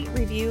and rate,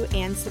 review,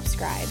 and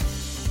subscribe.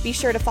 Be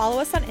sure to follow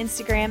us on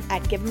Instagram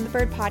at Give 'em the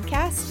Bird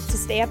podcast to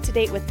stay up to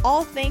date with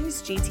all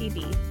things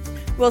GTB.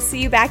 We'll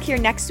see you back here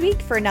next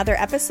week for another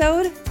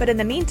episode, but in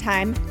the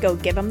meantime, go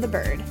give 'em the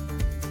bird.